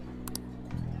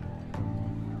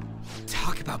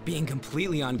 Talk about being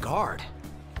completely on guard.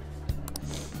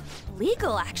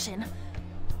 Legal action?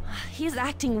 He's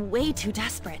acting way too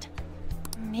desperate.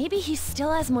 Maybe he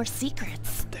still has more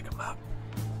secrets. Dig him up.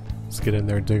 Let's get in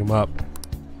there and dig him up.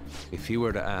 If he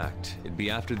were to act, it'd be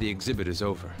after the exhibit is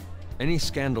over. Any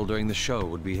scandal during the show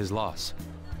would be his loss.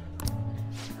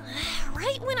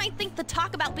 Right when I think the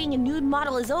talk about being a nude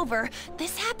model is over,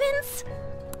 this happens?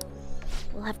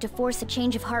 We'll have to force a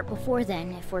change of heart before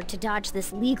then, if we're to dodge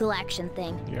this legal action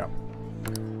thing. Yeah.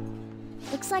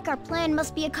 Looks like our plan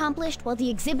must be accomplished while the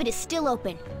exhibit is still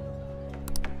open.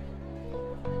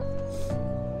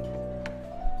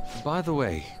 By the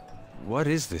way, what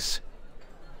is this?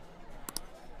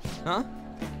 Huh?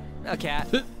 A cat.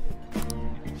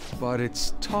 But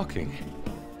it's talking.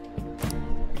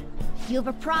 You have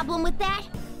a problem with that?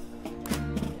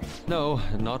 No,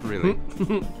 not really.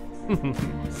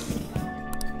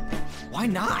 Why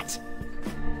not?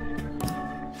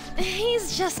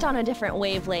 He's just on a different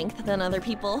wavelength than other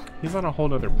people. He's on a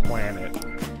whole other planet.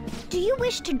 Do you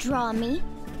wish to draw me?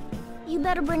 You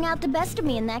better bring out the best of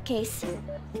me in that case.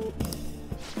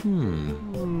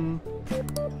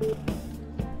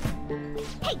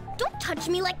 Hey, don't touch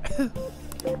me like...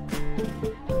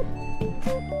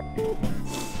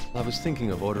 I was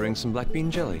thinking of ordering some black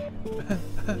bean jelly.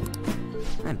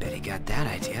 I bet he got that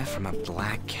idea from a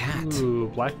black cat. Ooh,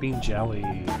 black bean jelly.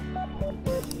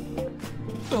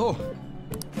 Oh!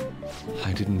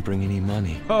 I didn't bring any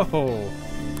money. Oh!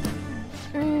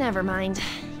 Never mind.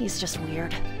 He's just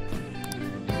weird.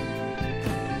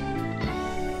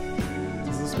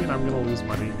 Does this mean I'm gonna lose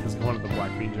money because I wanted the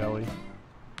black bean jelly?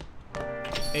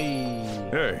 Hey!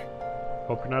 Hey.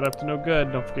 Hope you're not up to no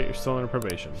good. Don't forget you're still under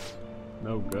probation.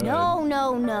 No good. No,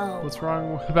 no, no. What's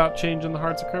wrong about changing the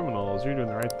hearts of criminals? You're doing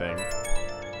the right thing.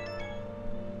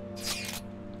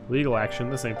 Legal action?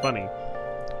 This ain't funny.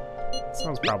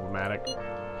 Sounds problematic.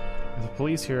 If the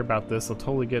police hear about this, they'll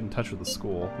totally get in touch with the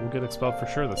school. We'll get expelled for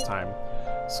sure this time.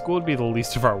 School would be the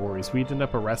least of our worries. We'd end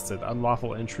up arrested.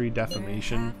 Unlawful entry,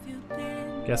 defamation.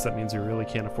 Guess that means we really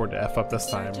can't afford to F up this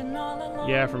time.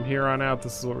 Yeah, from here on out,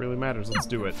 this is what really matters. Let's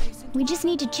do it. We just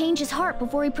need to change his heart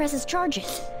before he presses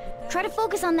charges. Try to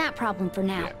focus on that problem for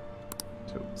now. Yeah.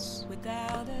 Totes.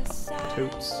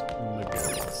 Totes the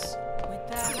goods.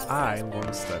 I'm going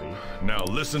to study. Now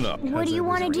listen up. What do you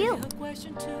want to do?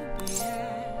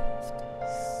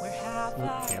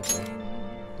 Cancel.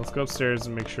 Let's go upstairs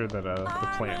and make sure that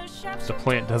the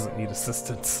plant doesn't need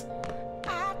assistance.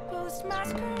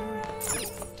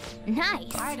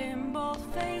 Nice.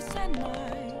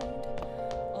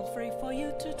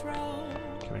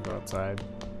 Can I go outside?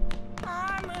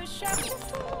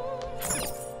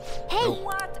 Hey!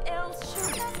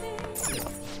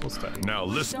 We'll study. Now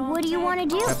listen. What do you want to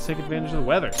do? Have to take advantage of the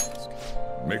weather.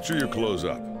 Make sure you close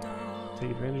up. Take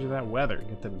advantage of that weather.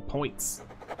 Get them points.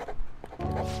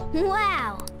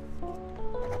 Wow!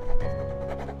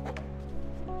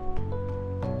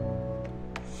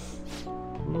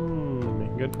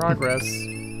 Making good progress.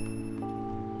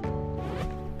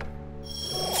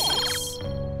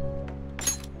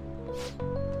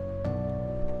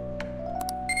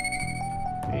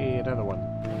 Hey, another one.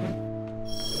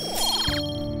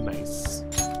 Nice.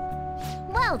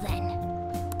 Well then.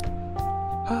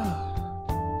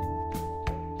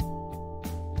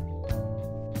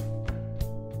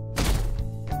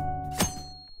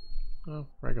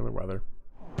 Regular weather.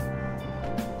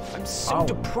 I'm so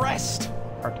depressed.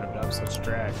 Part-time job, such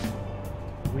drag.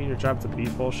 You mean your job at the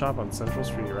Beef Bowl shop on Central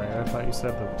Street, right? I thought you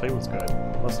said the play was good.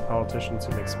 Most of the politicians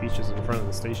who make speeches in front of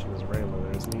the station is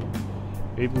regular, isn't he?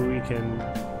 Maybe you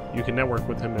can network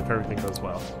with him if everything goes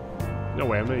well. No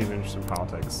way, I'm not even interested in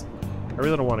politics. I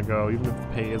really don't want to go, even if the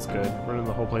pay is good. Running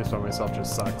the whole place by myself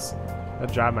just sucks.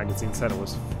 That job magazine said it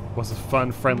was a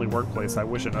fun, friendly workplace. I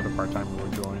wish another part-timer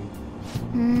would join.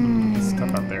 It's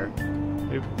tough out there.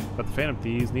 Maybe, but the Phantom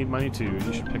Thieves need money too.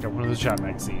 You should pick up one of those job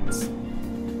magazines.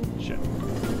 Shit.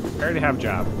 I already have a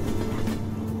job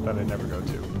that I never go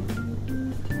to.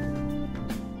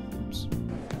 Oops.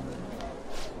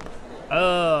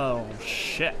 Oh,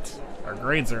 shit. Our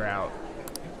grades are out.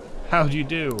 How'd you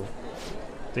do?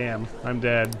 Damn, I'm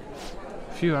dead.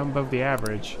 Phew, I'm above the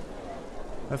average.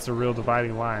 That's a real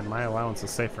dividing line. My allowance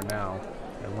is safe for now.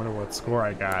 I wonder what score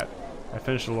I got. I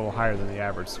finished a little higher than the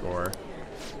average score.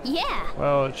 Yeah.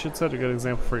 Well, it should set a good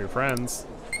example for your friends.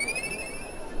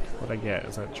 What'd I get?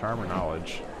 Is that charm or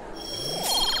knowledge?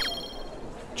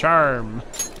 Charm!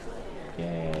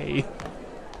 Yay!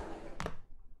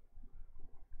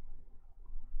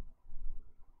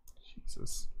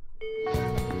 Jesus.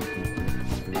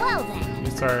 Well then.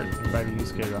 You start inviting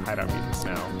Yuske to hideout meetings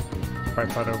now.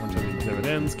 Fight over until the exhibit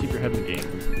ends. Keep your head in the game.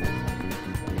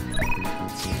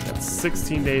 That's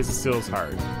 16 days of still is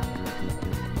hard.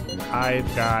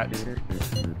 I've got a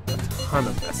ton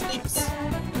of messages.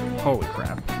 Holy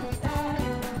crap. Time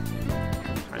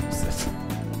to sit.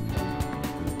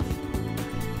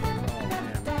 Oh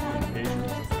man, communication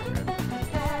is just good.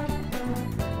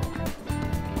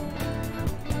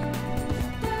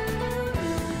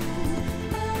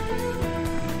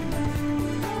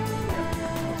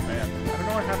 That's bad. I don't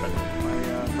know what happened.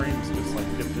 My brain's just like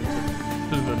dipped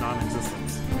into the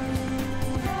non-existence.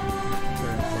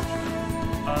 Very unfortunate.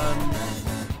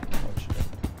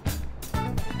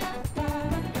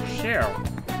 Cheryl.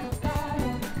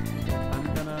 I'm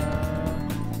gonna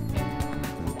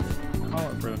call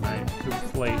it for the night because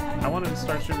it's late. I wanted to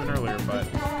start streaming earlier, but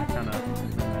I kind of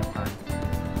didn't have time.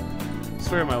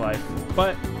 Story of my life.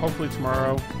 But hopefully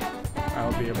tomorrow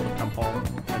I'll be able to come home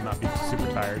and not be super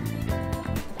tired.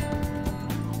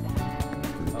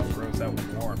 Oh, gross, that was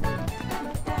warm.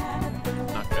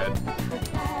 Not good.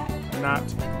 Not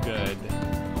good.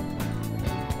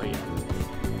 But yeah.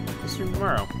 I'll stream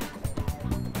tomorrow.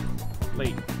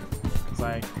 Late. Because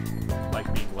I like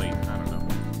being late. I don't know.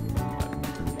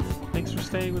 But thanks for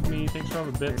staying with me. Thanks for all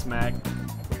the bits, Mac.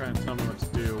 Trying to tell me what to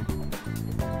do.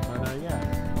 But yeah.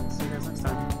 See you guys next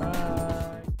time.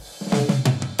 Bye.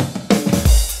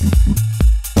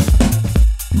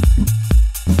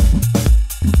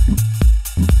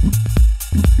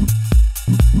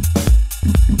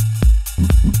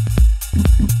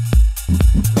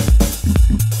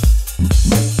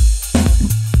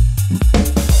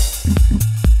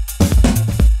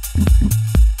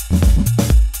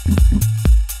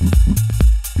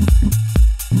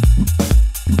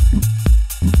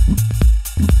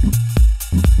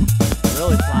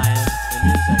 Really flying the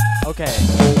music. Okay.